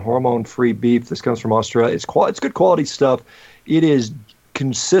 antibiotic-free, and hormone-free beef, this comes from Australia. It's good quality stuff. It is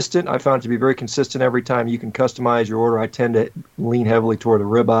consistent. I found it to be very consistent every time. You can customize your order. I tend to lean heavily toward the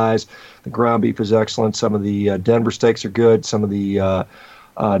ribeyes. The ground beef is excellent. Some of the Denver steaks are good. Some of the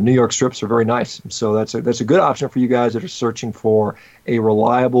New York strips are very nice. So that's a good option for you guys that are searching for a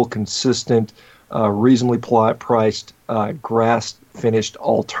reliable, consistent reasonably priced, grass-finished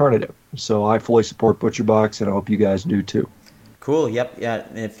alternative. So I fully support ButcherBox, and I hope you guys do too. Cool. Yep. Yeah.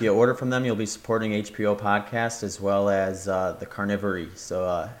 And if you order from them, you'll be supporting HPO Podcast as well as the Carnivory.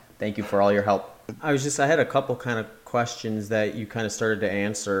 So thank you for all your help. I had a couple kind of questions that you kind of started to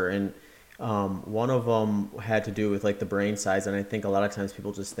answer, and one of them had to do with like the brain size. And I think a lot of times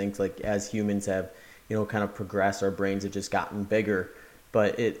people just think like as humans have, kind of progressed, our brains have just gotten bigger.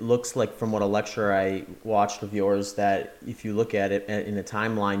 But it looks like from what a lecture I watched of yours that if you look at it in a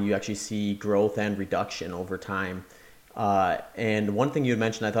timeline, you actually see growth and reduction over time. And one thing you had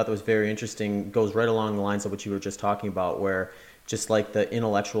mentioned I thought that was very interesting goes right along the lines of what you were just talking about, where just like the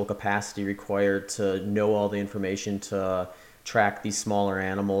intellectual capacity required to know all the information to track these smaller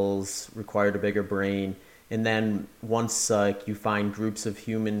animals required a bigger brain. And then once you find groups of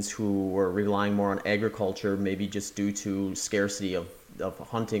humans who were relying more on agriculture, maybe just due to scarcity of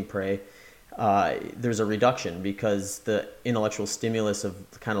hunting prey, there's a reduction because the intellectual stimulus of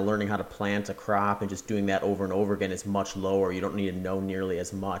kind of learning how to plant a crop and just doing that over and over again is much lower. You don't need to know nearly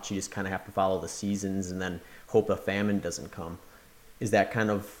as much. You just kind of have to follow the seasons and then hope a famine doesn't come. Is that kind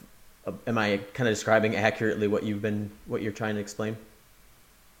of, am I kind of describing accurately what you're trying to explain?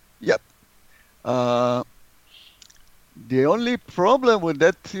 Yep. The only problem with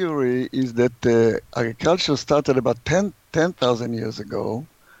that theory is that agriculture started about 10,000 years ago,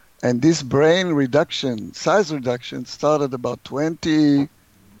 and this size reduction started about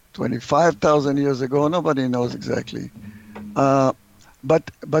 25,000 years ago. Nobody knows exactly. But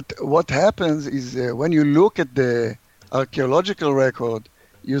what happens is when you look at the archaeological record,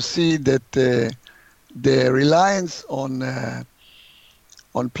 you see that the reliance on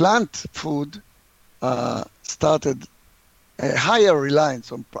plant food started. A higher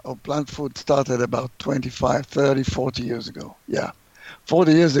reliance on plant food started about 25, 30, 40 years ago. Yeah.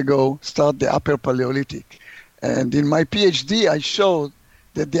 40 years ago started the Upper Paleolithic. And in my PhD, I showed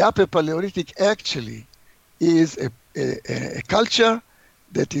that the Upper Paleolithic actually is a culture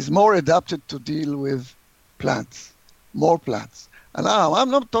that is more adapted to deal with plants, more plants. And now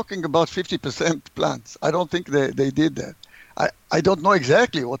I'm not talking about 50% plants. I don't think they did that. I don't know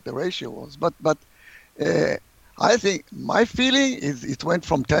exactly what the ratio was, but I think my feeling is it went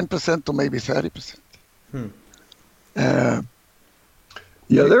from 10% to maybe 30%.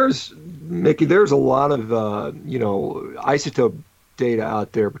 Mickey, there's a lot of, isotope data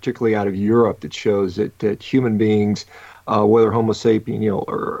out there, particularly out of Europe, that shows that human beings, whether Homo sapien,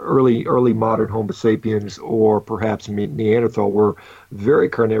 or early modern Homo sapiens, or perhaps Neanderthal, were very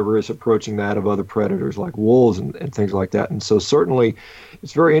carnivorous, approaching that of other predators like wolves and things like that. And so certainly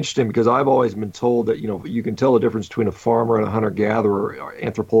it's very interesting because I've always been told that, you can tell the difference between a farmer and a hunter-gatherer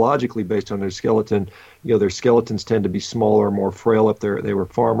anthropologically based on their skeleton. Their skeletons tend to be smaller, more frail if they were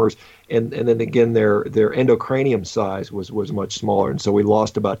farmers. And then again, their endocranium size was much smaller. And so we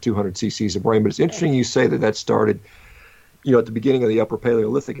lost about 200 cc's of brain. But it's interesting you say that started at the beginning of the Upper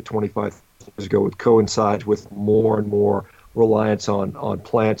Paleolithic at 25 years ago, it coincides with more and more reliance on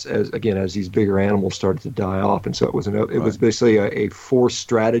plants as these bigger animals started to die off. And so it was basically a forced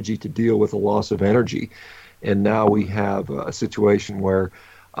strategy to deal with the loss of energy. And now we have a situation where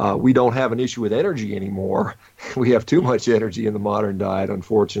we don't have an issue with energy anymore. We have too much energy in the modern diet,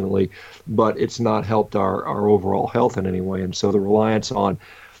 unfortunately, but it's not helped our overall health in any way. And so the reliance on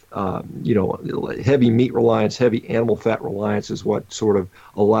heavy meat reliance, heavy animal fat reliance is what sort of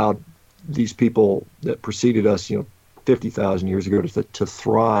allowed these people that preceded us, 50,000 years ago to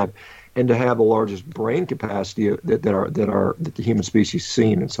thrive and to have the largest brain capacity that the human species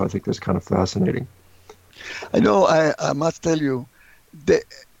seen. And so I think that's kind of fascinating. I know. I must tell you,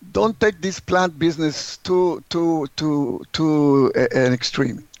 don't take this plant business to an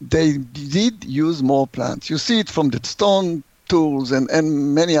extreme. They did use more plants. You see it from the stone tools and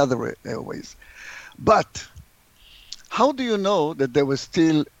many other ways. But how do you know that they were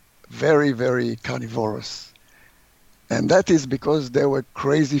still very, very carnivorous? And that is because they were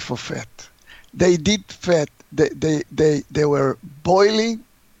crazy for fat. They did fat. They were boiling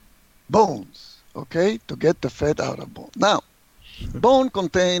bones, okay, to get the fat out of bone. Now, bone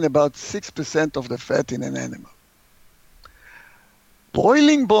contain about 6% of the fat in an animal.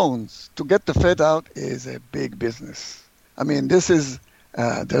 Boiling bones to get the fat out is a big business. I mean, there's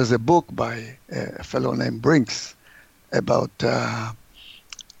a book by a fellow named Brinks about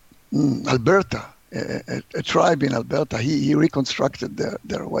Alberta, a tribe in Alberta. He reconstructed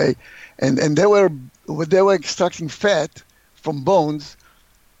their way, and they were extracting fat from bones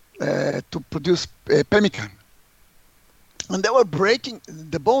to produce pemmican. And they were breaking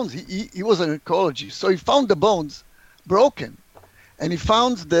the bones. He was an ecologist, so he found the bones broken, and he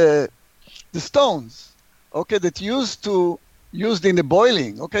found the the stones, okay, that used in the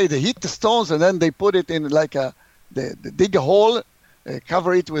boiling. Okay, they heat the stones and then they put it in like they dig a hole,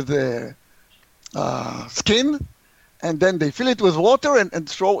 cover it with the skin, and then they fill it with water and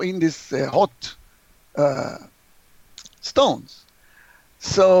throw in this hot stones.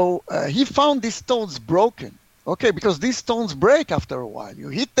 So he found these stones broken. Okay, because these stones break after a while. You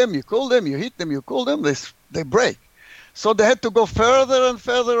hit them, you cool them, you hit them, you cool them, they break. So they had to go further and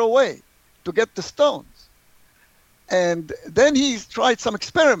further away to get the stones. And then he tried some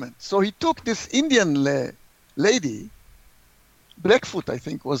experiments. So he took this Indian lady, Blackfoot, I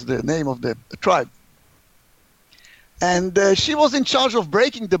think was the name of the tribe. And she was in charge of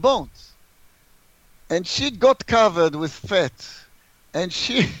breaking the bones. And she got covered with fat. And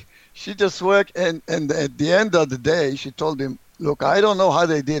she just worked, and at the end of the day, she told him, look, I don't know how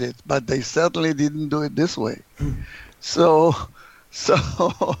they did it, but they certainly didn't do it this way. So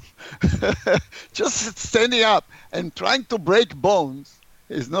just standing up and trying to break bones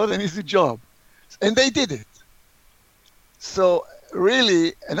is not an easy job. And they did it. So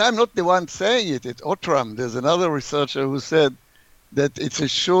really, and I'm not the one saying it, it's Outram. There's another researcher who said that it's a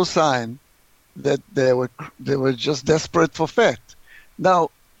sure sign that they were just desperate for fat. Now,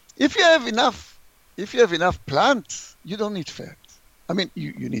 if you have enough plants, you don't need fat. I mean,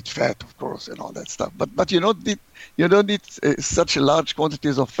 you need fat, of course, and all that stuff. But you don't need such large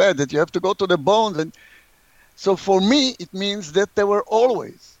quantities of fat that you have to go to the bones. And so for me, it means that they were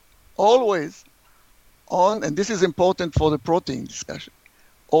always on, and this is important for the protein discussion,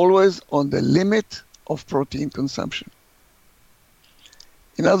 always on the limit of protein consumption.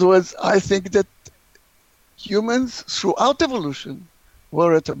 In other words, I think that humans throughout evolution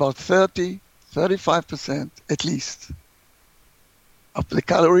were at about 35% at least of the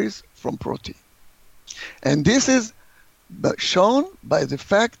calories from protein. And this is shown by the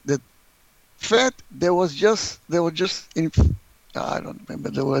fact that fat, they were just I don't remember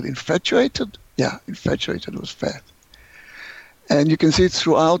the word, infatuated? Yeah, infatuated with fat. And you can see it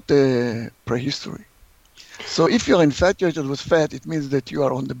throughout the prehistory. So if you're infatuated with fat, it means that you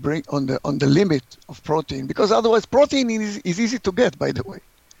are on the brink, on the limit of protein, because otherwise protein is easy to get, by the way.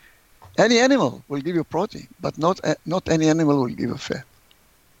 Any animal will give you protein, but not any animal will give you fat.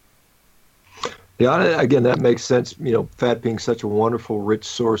 Yeah, again, that makes sense. You know, fat being such a wonderful, rich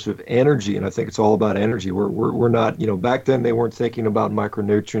source of energy, and I think it's all about energy. We're not, you know, back then they weren't thinking about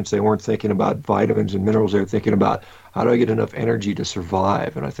micronutrients, they weren't thinking about vitamins and minerals. They were thinking about how do I get enough energy to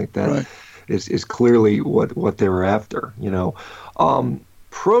survive, and I think that right. is clearly what they were after. You know,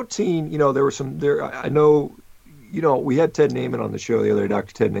 protein. You know, there were some there. I know. You know, we had Ted Naiman on the show the other day,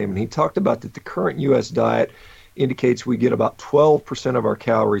 Dr. Ted Naiman. He talked about that the current U.S. diet indicates we get about 12% of our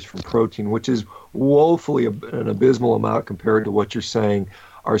calories from protein, which is woefully an abysmal amount compared to what you're saying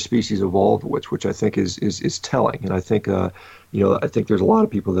our species evolved with, which I think is telling. And I think, you know, I think there's a lot of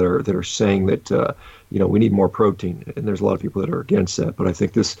people that are saying that, you know, we need more protein, and there's a lot of people that are against that. But I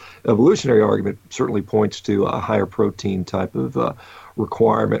think this evolutionary argument certainly points to a higher protein type of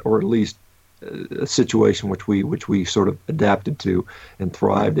requirement, or at least a situation which we sort of adapted to and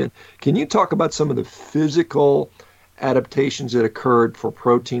thrived in. Can you talk about some of the physical adaptations that occurred for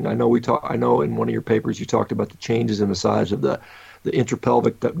protein? I know in one of your papers you talked about the changes in the size of the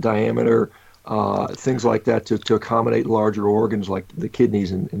intrapelvic diameter, things like that to accommodate larger organs like the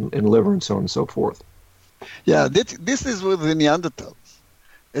kidneys and liver and so on and so forth. Yeah, this is with the Neanderthals.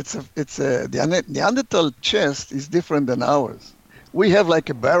 The Neanderthal chest is different than ours. We have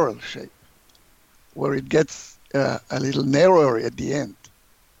like a barrel shape, where it gets a little narrower at the end,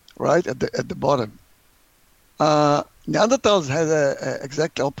 right at the bottom. Neanderthals had a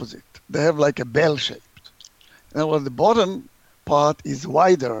exact opposite. They have like a bell-shaped. Now, well, the bottom part is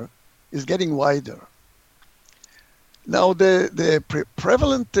wider, is getting wider. Now, the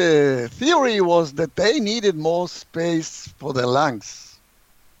prevalent theory was that they needed more space for their lungs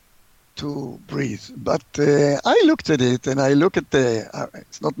to breathe. But I looked at it, and I look at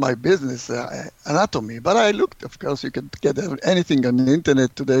it's not my business, anatomy, but I looked, of course, you can get anything on the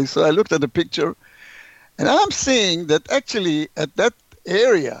internet today. So I looked at the picture, and I'm seeing that actually at that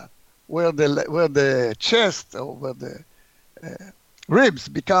area where the chest or where the ribs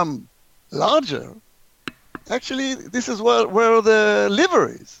become larger, actually this is where the liver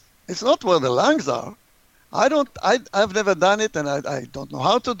is. It's not where the lungs are. I've never done it, and I don't know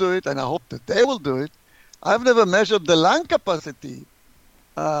how to do it, and I hope that they will do it. I've never measured the lung capacity,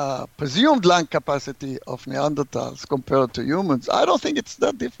 presumed lung capacity of Neanderthals compared to humans. I don't think it's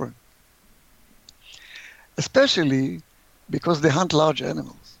that different. Especially because they hunt large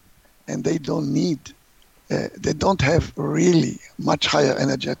animals, and they don't have really much higher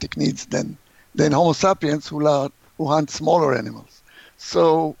energetic needs than than Homo sapiens who hunt smaller animals.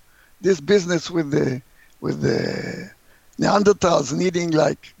 So this business with the Neanderthals needing,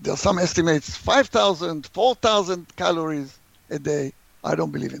 like, there's some estimates 5,000, 4,000 calories a day. I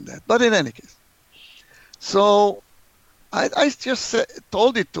don't believe in that. But in any case, so I just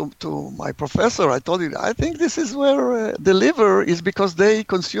told it to my professor. I told him, I think this is where the liver is, because they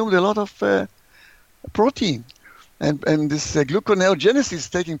consumed a lot of protein. And this gluconeogenesis is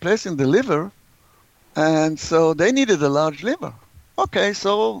taking place in the liver. And so they needed a large liver. Okay,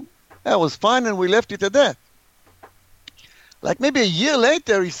 so that was fine, and we left it at that. Like maybe a year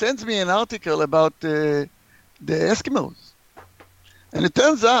later, he sends me an article about the Eskimos. And it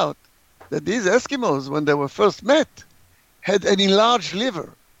turns out that these Eskimos, when they were first met, had an enlarged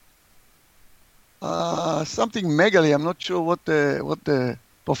liver. Something megaly, I'm not sure what the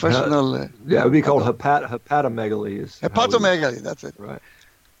professional... it would be called hepatomegaly. Hepatomegaly, that's it. Right.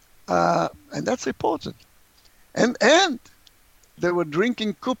 And that's reported. And they were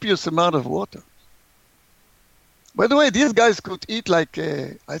drinking copious amount of water. By the way, these guys could eat like,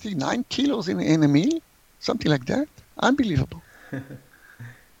 I think 9 kilos in a meal, something like that. Unbelievable.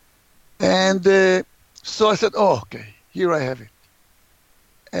 And so I said, oh, okay, here I have it.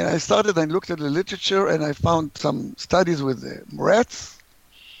 And I looked at the literature, and I found some studies with rats.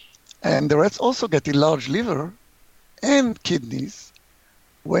 And the rats also get enlarged liver and kidneys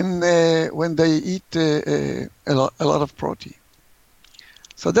when they eat a lot of protein.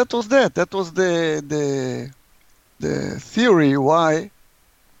 So that was that. That was the theory why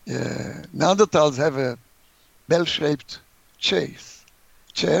Neanderthals have a bell-shaped chest,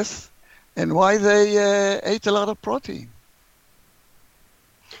 and why they ate a lot of protein.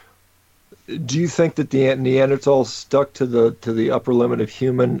 Do you think that the Neanderthals stuck to the upper limit of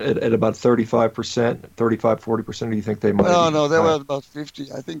human at about 35%, 40%? Do you think they might? No, they were about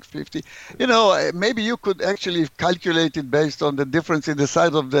 50. I think 50. Maybe you could actually calculate it based on the difference in the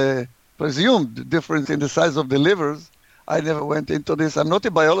size of the presumed difference in the size of the livers. I never went into this. I'm not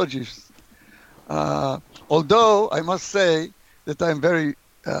a biologist. Although I must say that I'm very,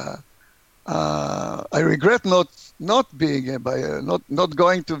 I regret not being not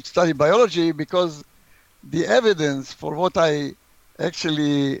going to study biology, because the evidence for what I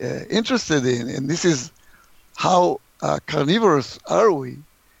actually interested in, and this is how carnivorous are we,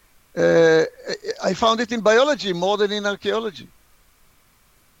 I found it in biology more than in archaeology.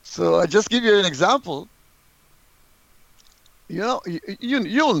 So I just give you an example. You'll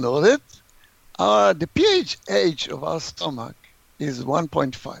know that the pH of our stomach is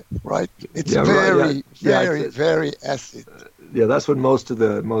 1.5, right? It's very acid. Yeah, that's what most of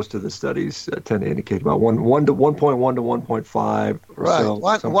the studies tend to indicate, about 1 to 1.1 to 1.5. Right.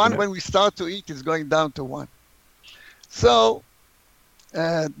 So, one when we start to eat is going down to 1. So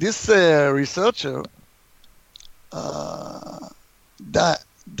this researcher,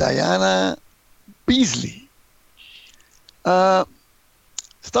 Diana Beasley,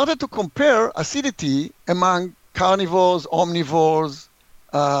 started to compare acidity among carnivores, omnivores,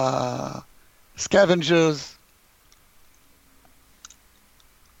 scavengers,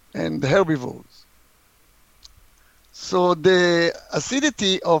 and herbivores. So the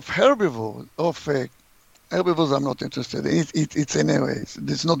acidity of herbivores, herbivores I'm not interested in. It's anyways,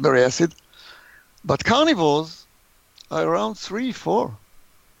 it's not very acid. But carnivores are around 3, 4.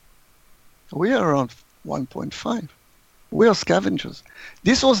 We are around 1.5. We are scavengers.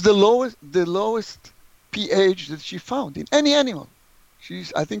 This was the lowest pH that she found in any animal.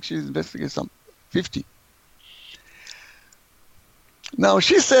 I think she investigated some 50. Now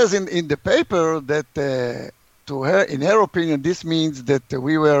she says in the paper that to her, in her opinion, this means that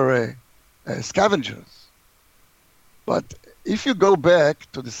we were scavengers. But if you go back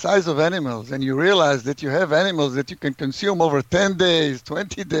to the size of animals and you realize that you have animals that you can consume over 10 days,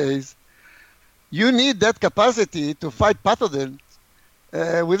 20 days, you need that capacity to fight pathogens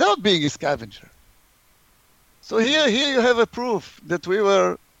without being a scavenger. So here you have a proof that we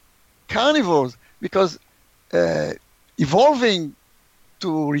were carnivores, because evolving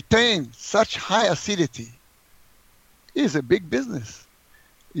to retain such high acidity is a big business.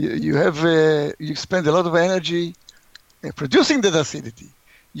 You spend a lot of energy producing that acidity.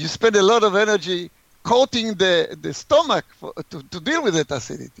 You spend a lot of energy coating the stomach to deal with that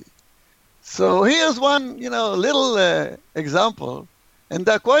acidity. So here's one, little example, and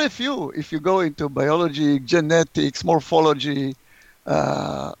there are quite a few. If you go into biology, genetics, morphology,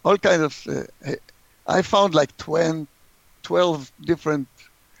 all kinds of, I found like 12 different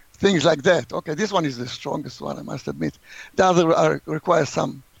things like that. Okay, this one is the strongest one, I must admit. The other require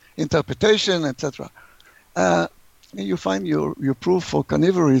some interpretation, etc. You find your proof for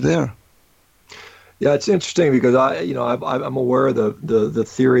carnivory there. Yeah, it's interesting because I'm aware of the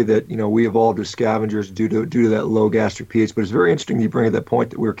theory that we evolved as scavengers due to that low gastric pH. But it's very interesting you bring up that point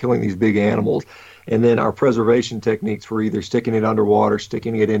that we were killing these big animals, and then our preservation techniques were either sticking it underwater,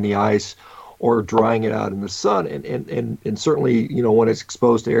 sticking it in the ice, or drying it out in the sun. And certainly when it's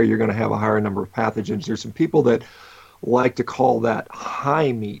exposed to air, you're going to have a higher number of pathogens. There's some people that like to call that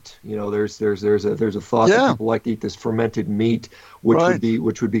high meat. There's a thought that people like to eat this fermented meat,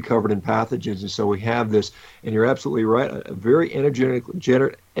 which would be covered in pathogens. And so we have this, and you're absolutely right, a very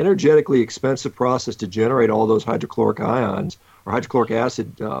energetically expensive process to generate all those hydrochloric ions or hydrochloric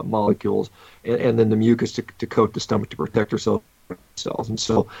acid molecules, and then the mucus to coat the stomach to protect ourselves. And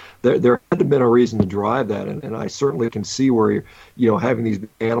so there had to have been a reason to drive that, and I certainly can see where having these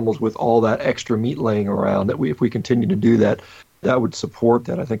animals with all that extra meat laying around, that if we continue to do that, that would support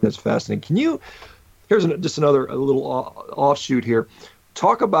that. I think that's fascinating. Here's just a little offshoot here.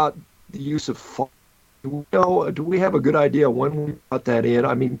 Talk about the use of fire. Do we have a good idea when we brought that in?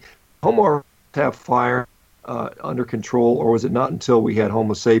 I mean, Homo have fire under control, or was it not until we had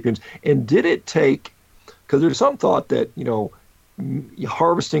Homo sapiens? And did it take, because there's some thought that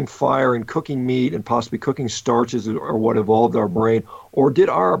harvesting fire and cooking meat and possibly cooking starches are what evolved our brain, or did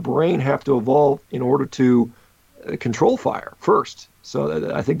our brain have to evolve in order to control fire first?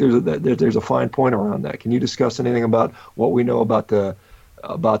 So I think there's a fine point around that. Can you discuss anything about what we know about the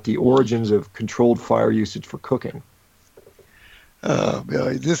origins of controlled fire usage for cooking?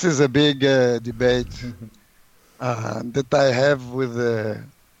 This is a big debate that I have with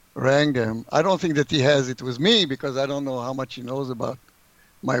Wrangham. I don't think that he has it with me because I don't know how much he knows about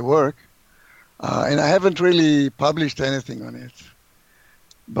my work. And I haven't really published anything on it.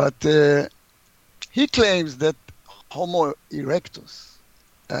 But he claims that Homo erectus,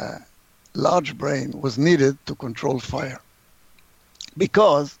 large brain, was needed to control fire.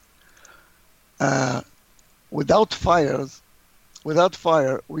 Because without fire,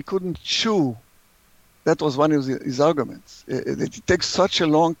 we couldn't chew. That was one of his arguments. It takes such a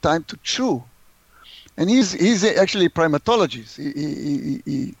long time to chew. And he's actually a primatologist.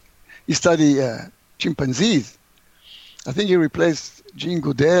 He studied chimpanzees. I think he replaced Jean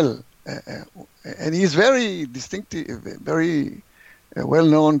Goodell. And he's very distinctive, very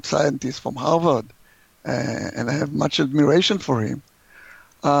well-known scientist from Harvard. And I have much admiration for him.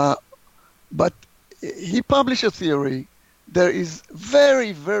 But he published a theory. There is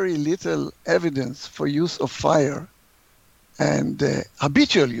very, very little evidence for use of fire and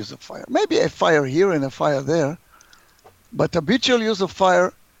habitual use of fire. Maybe a fire here and a fire there, but habitual use of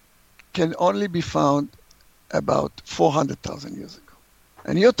fire can only be found about 400,000 years ago.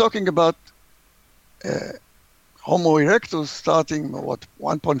 And you're talking about Homo erectus starting,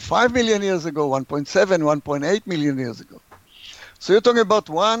 1.5 million years ago, 1.7, 1.8 million years ago. So you're talking about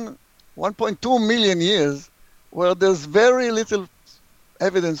 1.2 million years where there's very little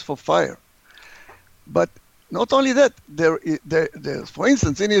evidence for fire. But not only that, there's, for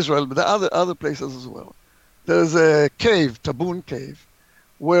instance, in Israel, but there are other places as well. There's a cave, Tabun cave,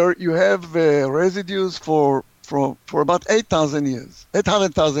 where you have residues for about 8,000 years,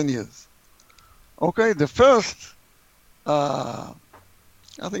 800,000 years. Okay, the first, I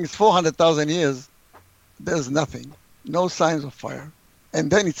think it's 400,000 years, there's nothing, no signs of fire.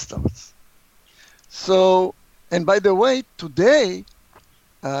 And then it starts. So, and by the way, today,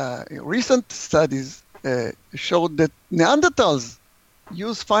 recent studies showed that Neanderthals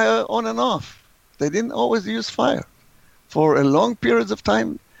use fire on and off. They didn't always use fire. For a long periods of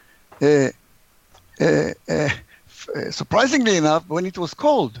time, surprisingly enough, when it was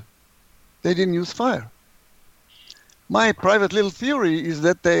cold, they didn't use fire. My private little theory is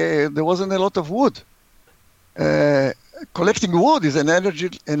that there wasn't a lot of wood. Collecting wood is an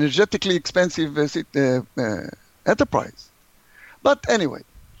energetically expensive enterprise. But anyway,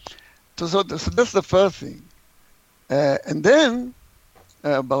 so that's the first thing. And then,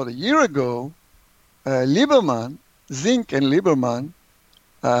 about a year ago, Lieberman, Zink and Lieberman,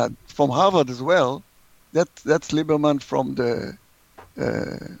 from Harvard as well, that's Lieberman from the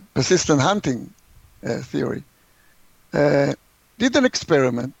persistent hunting theory, did an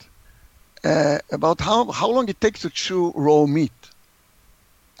experiment about how long it takes to chew raw meat.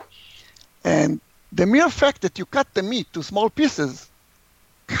 And the mere fact that you cut the meat to small pieces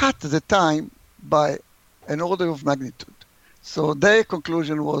cut the time by an order of magnitude. So their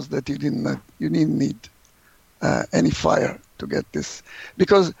conclusion was that you didn't need any fire to get this,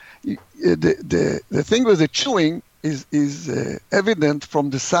 because the thing with the chewing is evident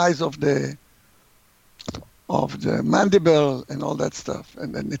from the size of the mandible and all that stuff,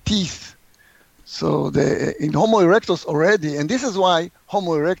 and then the teeth. So in Homo erectus already, and this is why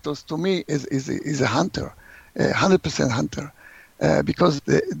Homo erectus to me is a hunter, 100% hunter, because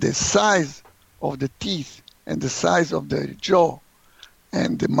the size of the teeth and the size of the jaw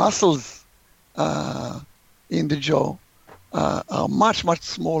and the muscles in the jaw are much, much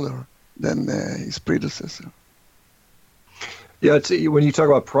smaller than his predecessor. Yeah, when you talk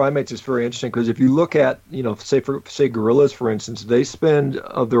about primates, it's very interesting because if you look at, say gorillas, for instance, they spend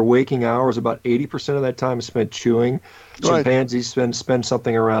of their waking hours about 80% of that time is spent chewing. Right. Chimpanzees spend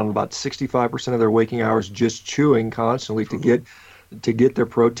something around about 65% of their waking hours just chewing constantly to get their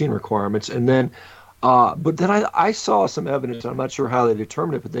protein requirements. And then, but then I saw some evidence. I'm not sure how they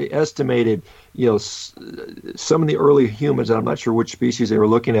determined it, but they estimated, some of the early humans, and I'm not sure which species they were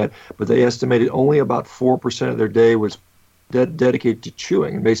looking at, but they estimated only about 4% of their day was dedicated to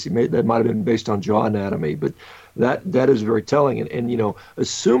chewing, and basically that might have been based on jaw anatomy, but that is very telling. And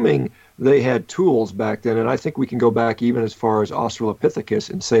assuming they had tools back then, and I think we can go back even as far as Australopithecus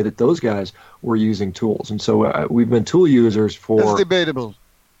and say that those guys were using tools, and so we've been tool users for. That's debatable.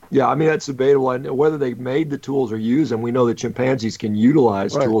 Yeah, I mean that's debatable, and whether they made the tools or used them. We know that chimpanzees can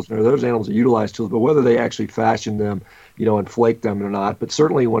utilize tools, or those animals that utilize tools, but whether they actually fashioned them, and flaked them or not. But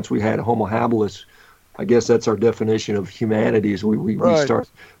certainly once we had Homo habilis, I guess that's our definition of humanity. Is we start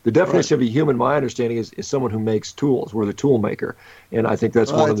the definition of a human. My understanding is someone who makes tools. We're the tool maker, and I think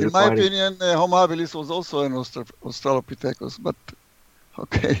that's one of the. In my opinion, Homo habilis was also an Australopithecus,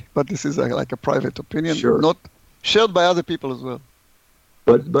 but this is like a private opinion, not shared by other people as well.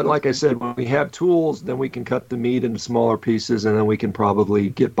 But like I said, when we have tools, then we can cut the meat into smaller pieces, and then we can probably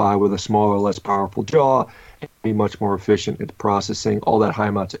get by with a smaller, less powerful jaw, and be much more efficient at processing all that high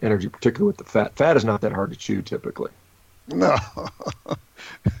amounts of energy, particularly with the fat. Fat is not that hard to chew, typically. No.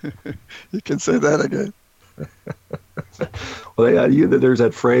 You can say that again. Well, there's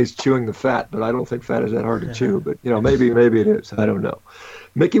that phrase, chewing the fat, but I don't think fat is that hard to chew. But, maybe it is. I don't know.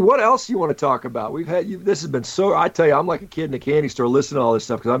 Mickey, what else do you want to talk about? This has been so, I tell you, I'm like a kid in a candy store listening to all this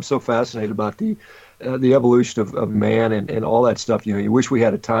stuff because I'm so fascinated about the evolution of man and all that stuff. You wish we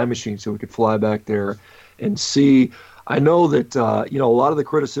had a time machine so we could fly back there and see. I know that, a lot of the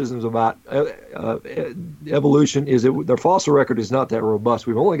criticisms about evolution is that their fossil record is not that robust.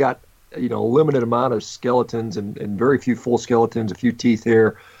 We've only got, a limited amount of skeletons and very few full skeletons, a few teeth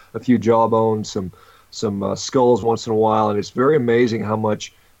here, a few jawbones, some skulls once in a while, and it's very amazing how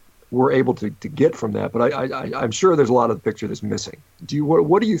much we're able to get from that. But I'm sure there's a lot of the picture that's missing.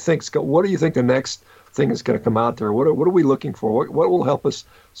 What do you think? What do you think the next thing is going to come out there? What are we looking for? What will help us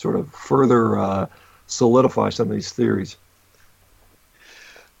sort of further solidify some of these theories?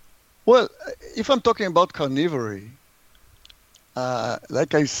 Well, if I'm talking about carnivory,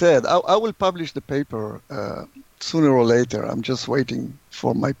 like I said, I will publish the paper sooner or later. I'm just waiting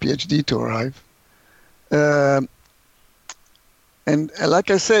for my PhD to arrive. And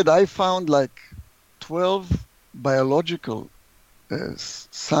like I said, I found like 12 biological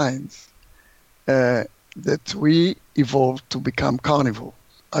signs that we evolved to become carnivore.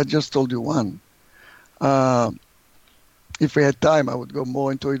 I just told you one. If we had time, I would go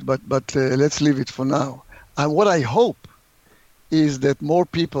more into it, but let's leave it for now. And what I hope is that more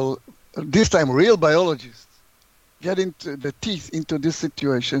people, this time real biologists, get into the teeth into this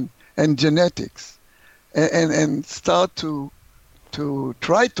situation and genetics. And start to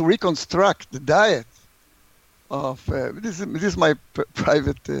try to reconstruct the diet of this is my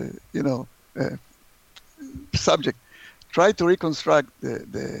private subject. Try to reconstruct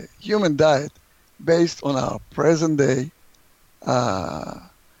the human diet based on our present day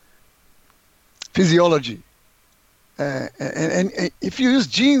physiology. And if you use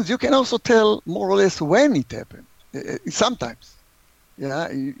genes, you can also tell more or less when it happened. Sometimes,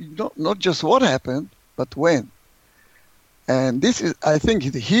 you don't, not just what happened, but when. And this is, I think,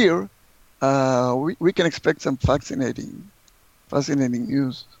 here we can expect some fascinating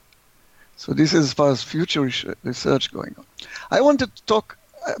news. So this is as far as future research going on. I wanted to talk.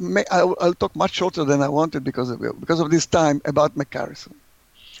 I'll talk much shorter than I wanted because of this time about McCarrison.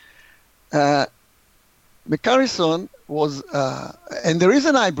 McCarrison was, and the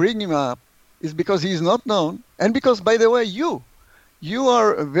reason I bring him up is because he is not known, and because, by the way, you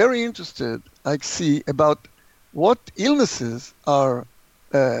are very interested, I see, about what illnesses are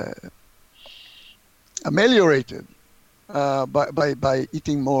ameliorated by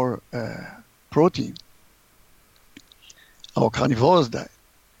eating more protein or carnivorous diet.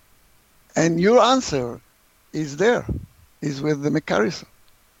 And your answer is with the McCarrison.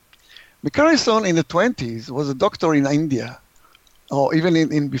 McCarrison in the 20s was a doctor in India, or even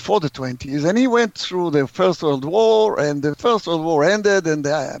in before the 20s, and he went through the First World War, and the First World War ended, and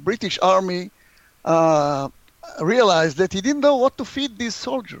the British Army uh, realized that he didn't know what to feed these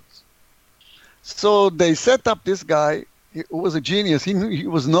soldiers. So they set up this guy who was a genius. He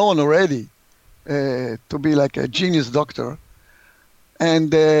was known already to be like a genius doctor.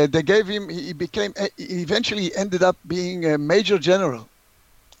 And they gave him, he eventually ended up being a major general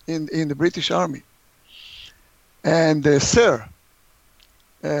in the British Army. And Sir,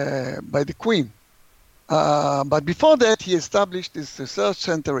 by the Queen. But before that, he established this research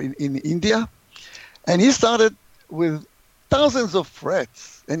center in India. And he started with thousands of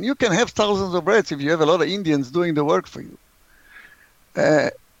rats. And you can have thousands of rats if you have a lot of Indians doing the work for you.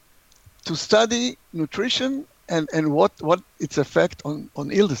 To study nutrition and what its effect on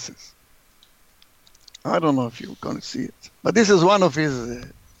illnesses. I don't know if you're going to see it. But this is one of his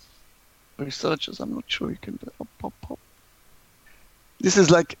researchers. I'm not sure you can... This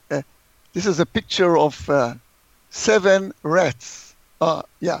is like... this is a picture of 7 rats.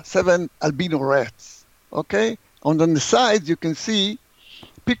 7 albino rats. Okay? On the sides, you can see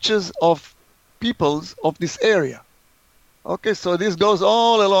pictures of peoples of this area. Okay, so this goes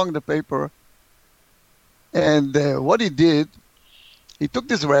all along the paper. And what he did, he took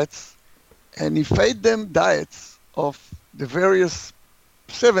these rats and he fed them diets of the various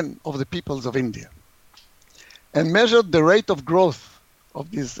 7 of the peoples of India and measured the rate of growth of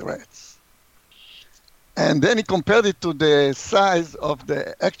these rats. And then he compared it to the size of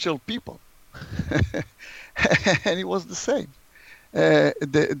the actual people. And it was the same.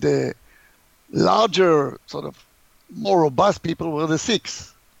 The larger, sort of more robust people were the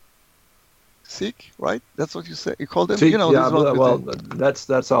Sikhs. Sikh, right? That's what you say. You call them. Sikh, you know, yeah. Well,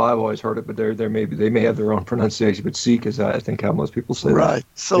 that's how I've always heard it. But they may have their own pronunciation. But Sikh is, I think, how most people say that. Right.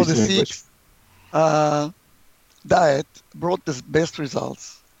 So the Sikh diet brought the best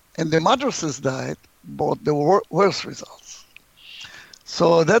results, and the madrasas diet brought the worst results.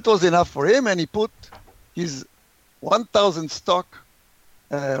 So that was enough for him, and he put his 1,000 stock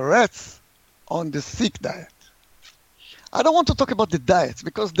rats on the Sikh diet. I don't want to talk about the diets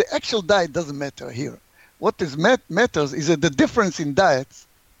because the actual diet doesn't matter here. What matters is that the difference in diets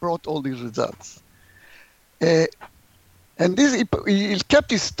brought all these results. And this he kept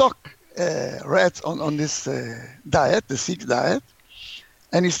his stock rats on this diet, the Sikh diet,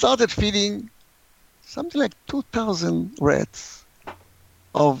 and he started feeding something like 2,000 rats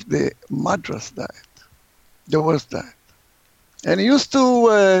of the Madras diet, the worst diet. And he used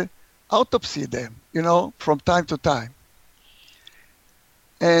to autopsy them, from time to time.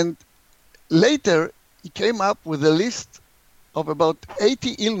 And later, he came up with a list of about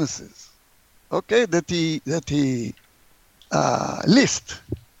 80 illnesses, okay, that he list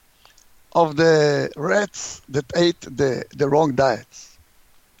of the rats that ate the wrong diets.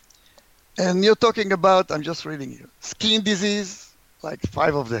 And you're talking about, I'm just reading you, skin disease, like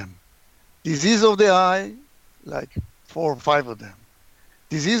 5 of them. Disease of the eye, like 4 or 5 of them.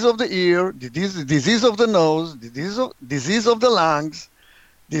 Disease of the ear, disease of the nose, disease of the lungs,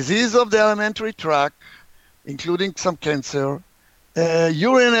 disease of the alimentary tract, including some cancer,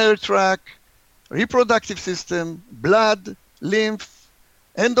 urinary tract, reproductive system, blood, lymph,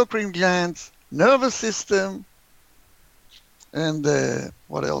 endocrine glands, nervous system, and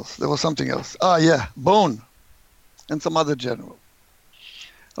what else? There was something else. Bone, and some other general.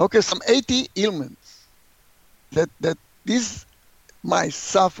 Okay, some 80 ailments that these mice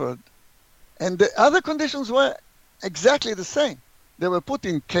suffered, and the other conditions were exactly the same. They were put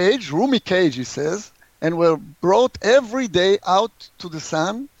in cage, roomy cage, he says, and were brought every day out to the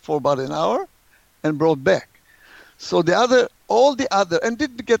sun for about an hour and brought back. So all the other, and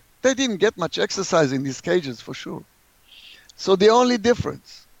they didn't get much exercise in these cages for sure. So the only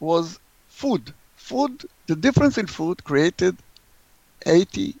difference was food. The difference in food created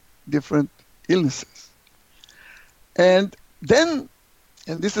 80 different illnesses. And then,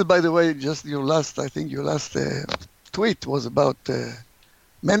 and this is, by the way, just your last tweet was about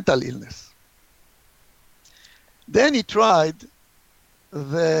mental illness. Then he tried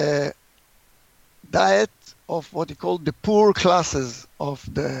the diet of what he called the poor classes of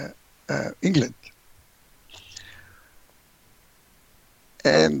the England.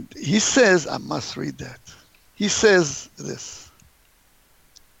 And he says, I must read that. He says this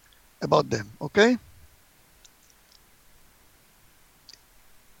about them, okay?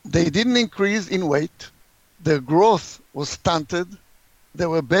 They didn't increase in weight. Their growth was stunted. They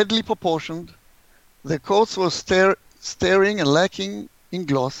were badly proportioned. Their coats were staring and lacking in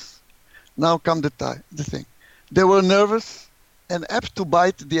gloss. Now come the thing. They were nervous and apt to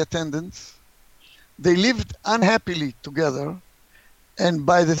bite the attendants. They lived unhappily together. And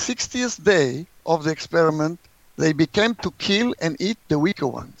by the 60th day of the experiment, they began to kill and eat the weaker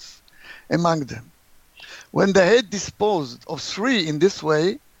ones. among them. When they had disposed of 3 in this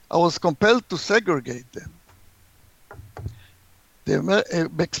way, I was compelled to segregate them. The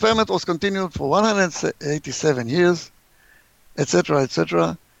experiment was continued for 187 years, etc.,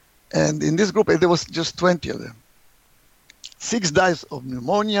 etc. And in this group, there was just 20 of them. 6 died of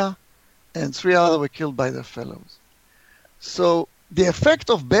pneumonia, and 3 others were killed by their fellows. So the effect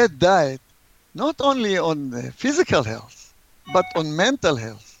of bad diet, not only on physical health, but on mental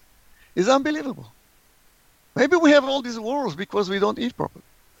health, is unbelievable. Maybe we have all these wars because we don't eat properly.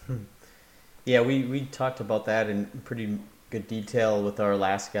 Yeah, we talked about that in pretty good detail with our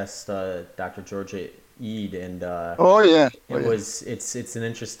last guest, Dr. Georgia Eid, and it's an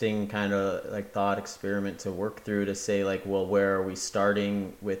interesting kind of like thought experiment to work through to say like, well, where are we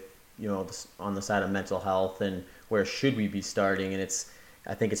starting with, on the side of mental health, and where should we be starting? And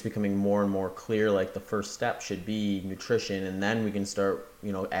I think it's becoming more and more clear, like the first step should be nutrition, and then we can start,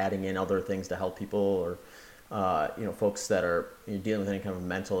 adding in other things to help people or, folks that are dealing with any kind of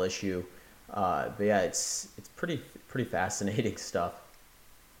mental issue. But yeah, it's pretty fascinating stuff.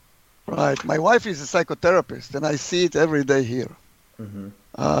 Right. My wife is a psychotherapist, and I see it every day here. Mm-hmm.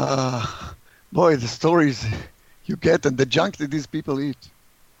 Boy, the stories you get and the junk that these people eat.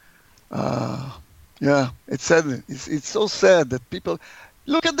 It's sad. It's so sad that people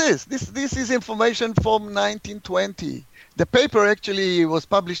look at this. This is information from 1920. The paper actually was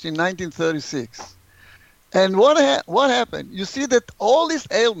published in 1936. And what happened? You see that all these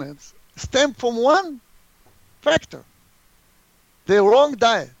ailments stem from one factor: the wrong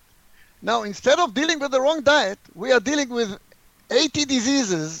diet. Now, instead of dealing with the wrong diet, we are dealing with 80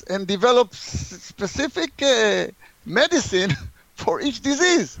 diseases and develop specific medicine for each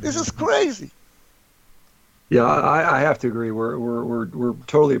disease. This is crazy. Yeah, I have to agree. We're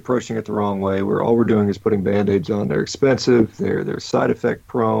totally approaching it the wrong way. All we're doing is putting Band-Aids on. They're expensive. They're side effect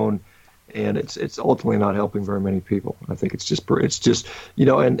prone, and it's ultimately not helping very many people. I think it's just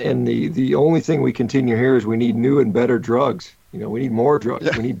and the only thing we continue here is we need new and better drugs. We need more drugs.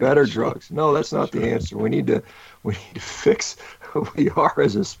 Yeah. We need better drugs. No, that's not the answer. We need to fix who we are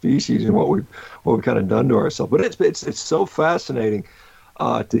as a species and what we've kind of done to ourselves. But it's so fascinating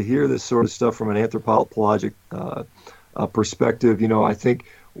to hear this sort of stuff from an anthropologic perspective. I think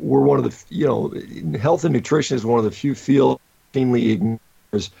we're one of the health and nutrition is one of the few fields keenly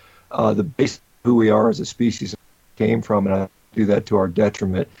ignores the base of who we are as a species came from, and I do that to our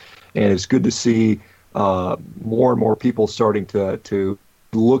detriment. And it's good to see more and more people starting to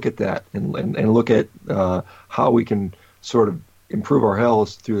look at that and look at how we can sort of improve our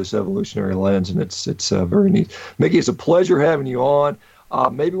health through this evolutionary lens, and it's very neat. Mickey, it's a pleasure having you on.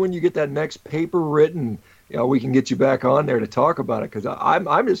 Maybe when you get that next paper written, we can get you back on there to talk about it, because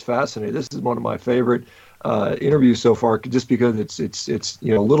I'm just fascinated. This is one of my favorite interviews so far, just because it's a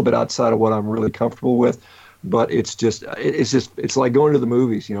little bit outside of what I'm really comfortable with. But it's like going to the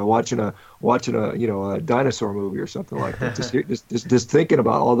movies, watching a dinosaur movie or something like that. just thinking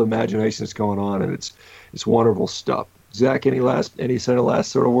about all the imagination that's going on, and it's wonderful stuff. Zach, any last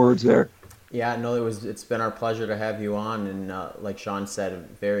sort of words there? Yeah, no, it's been our pleasure to have you on, and like Sean said,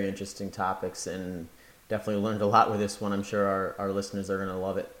 very interesting topics, and definitely learned a lot with this one. I'm sure our listeners are going to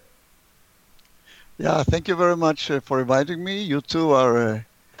love it. Yeah, thank you very much for inviting me. You two are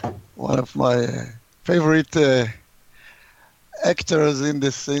one of my favorite actors in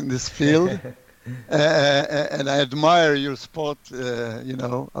this field, and I admire your sport,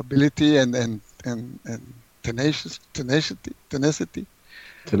 ability and tenacity.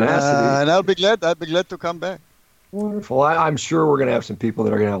 And I'll be glad to come back. Wonderful. I'm sure we're going to have some people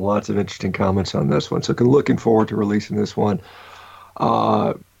that are going to have lots of interesting comments on this one. So looking forward to releasing this one.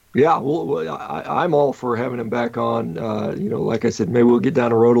 I'm all for having him back on. Like I said, maybe we'll get down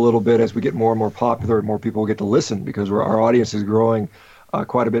the road a little bit as we get more and more popular and more people get to listen, because our audience is growing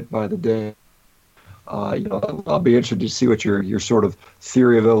quite a bit by the day. I'll be interested to see what your sort of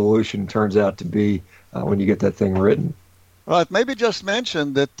theory of evolution turns out to be when you get that thing written. Right. Maybe just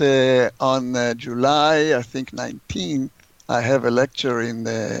mention that on July, I think 19th, I have a lecture in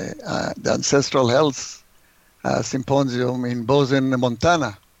the Ancestral Health Symposium in Bozeman,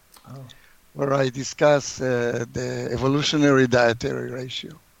 Montana. Where I discuss the evolutionary dietary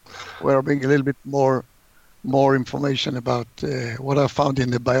ratio, where I bring a little bit more information about what I found in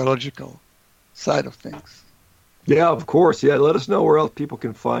the biological side of things. Yeah, of course. Yeah, let us know where else people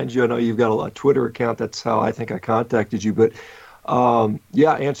can find you. I know you've got a Twitter account. That's how I think I contacted you. But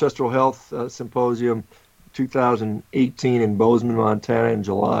Ancestral Health Symposium 2018 in Bozeman, Montana in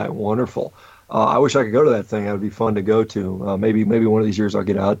July. Wonderful. I wish I could go to that thing. That would be fun to go to. Maybe one of these years I'll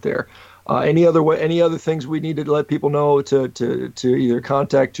get out there. Any other things we need to let people know to either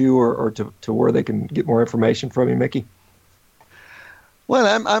contact you or to where they can get more information from you, Mickey?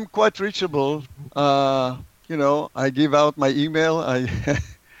 Well, I'm quite reachable. I give out my email. I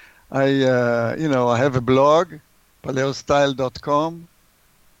have a blog, paleostyle.com.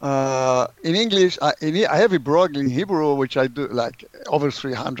 In English, I have a blog in Hebrew, which I do like over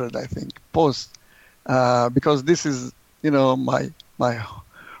 300, I think, posts, because this is, my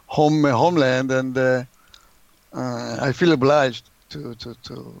homeland, and I feel obliged to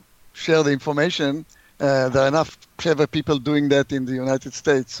share the information. There are enough clever people doing that in the United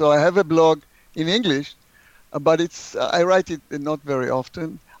States. So I have a blog in English, but I write it not very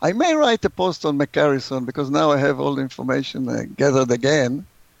often. I may write a post on McCarrison because now I have all the information gathered again.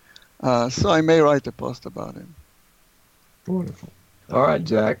 So I may write a post about him. Wonderful. All right,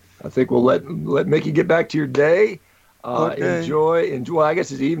 Jack. I think we'll let Mickey get back to your day. Okay. Enjoy. I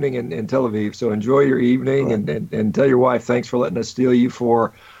guess it's evening in Tel Aviv, so enjoy your evening, right. and tell your wife thanks for letting us steal you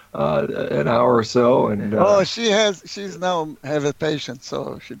for an hour or so. And she's now have a patient,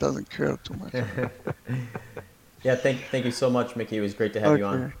 so she doesn't care too much. Yeah, thank you so much, Mickey. It was great to have you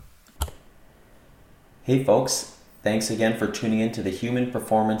on. Hey, folks. Thanks again for tuning in to the Human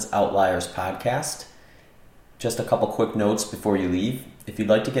Performance Outliers podcast. Just a couple quick notes before you leave. If you'd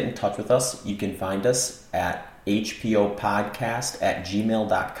like to get in touch with us, you can find us at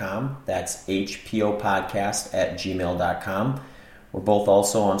hpopodcast@gmail.com. That's hpopodcast@gmail.com. We're both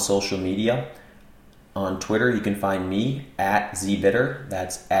also on social media. On Twitter, you can find me at zbitter.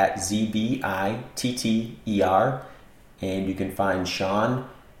 That's at ZBITTER. And you can find Sean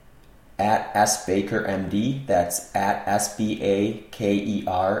at SBakerMD. That's at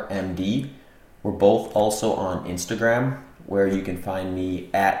SBAKERMD. We're both also on Instagram, where you can find me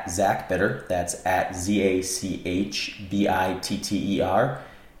at ZachBitter. That's at ZACHBITTER.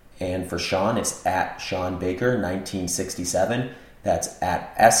 And for Sean, it's at Sean Baker 1967. That's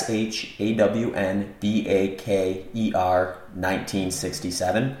at SHAWNBAKER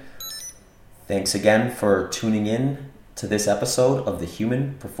 1967. Thanks again for tuning in to this episode of the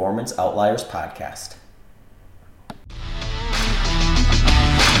Human Performance Outliers podcast.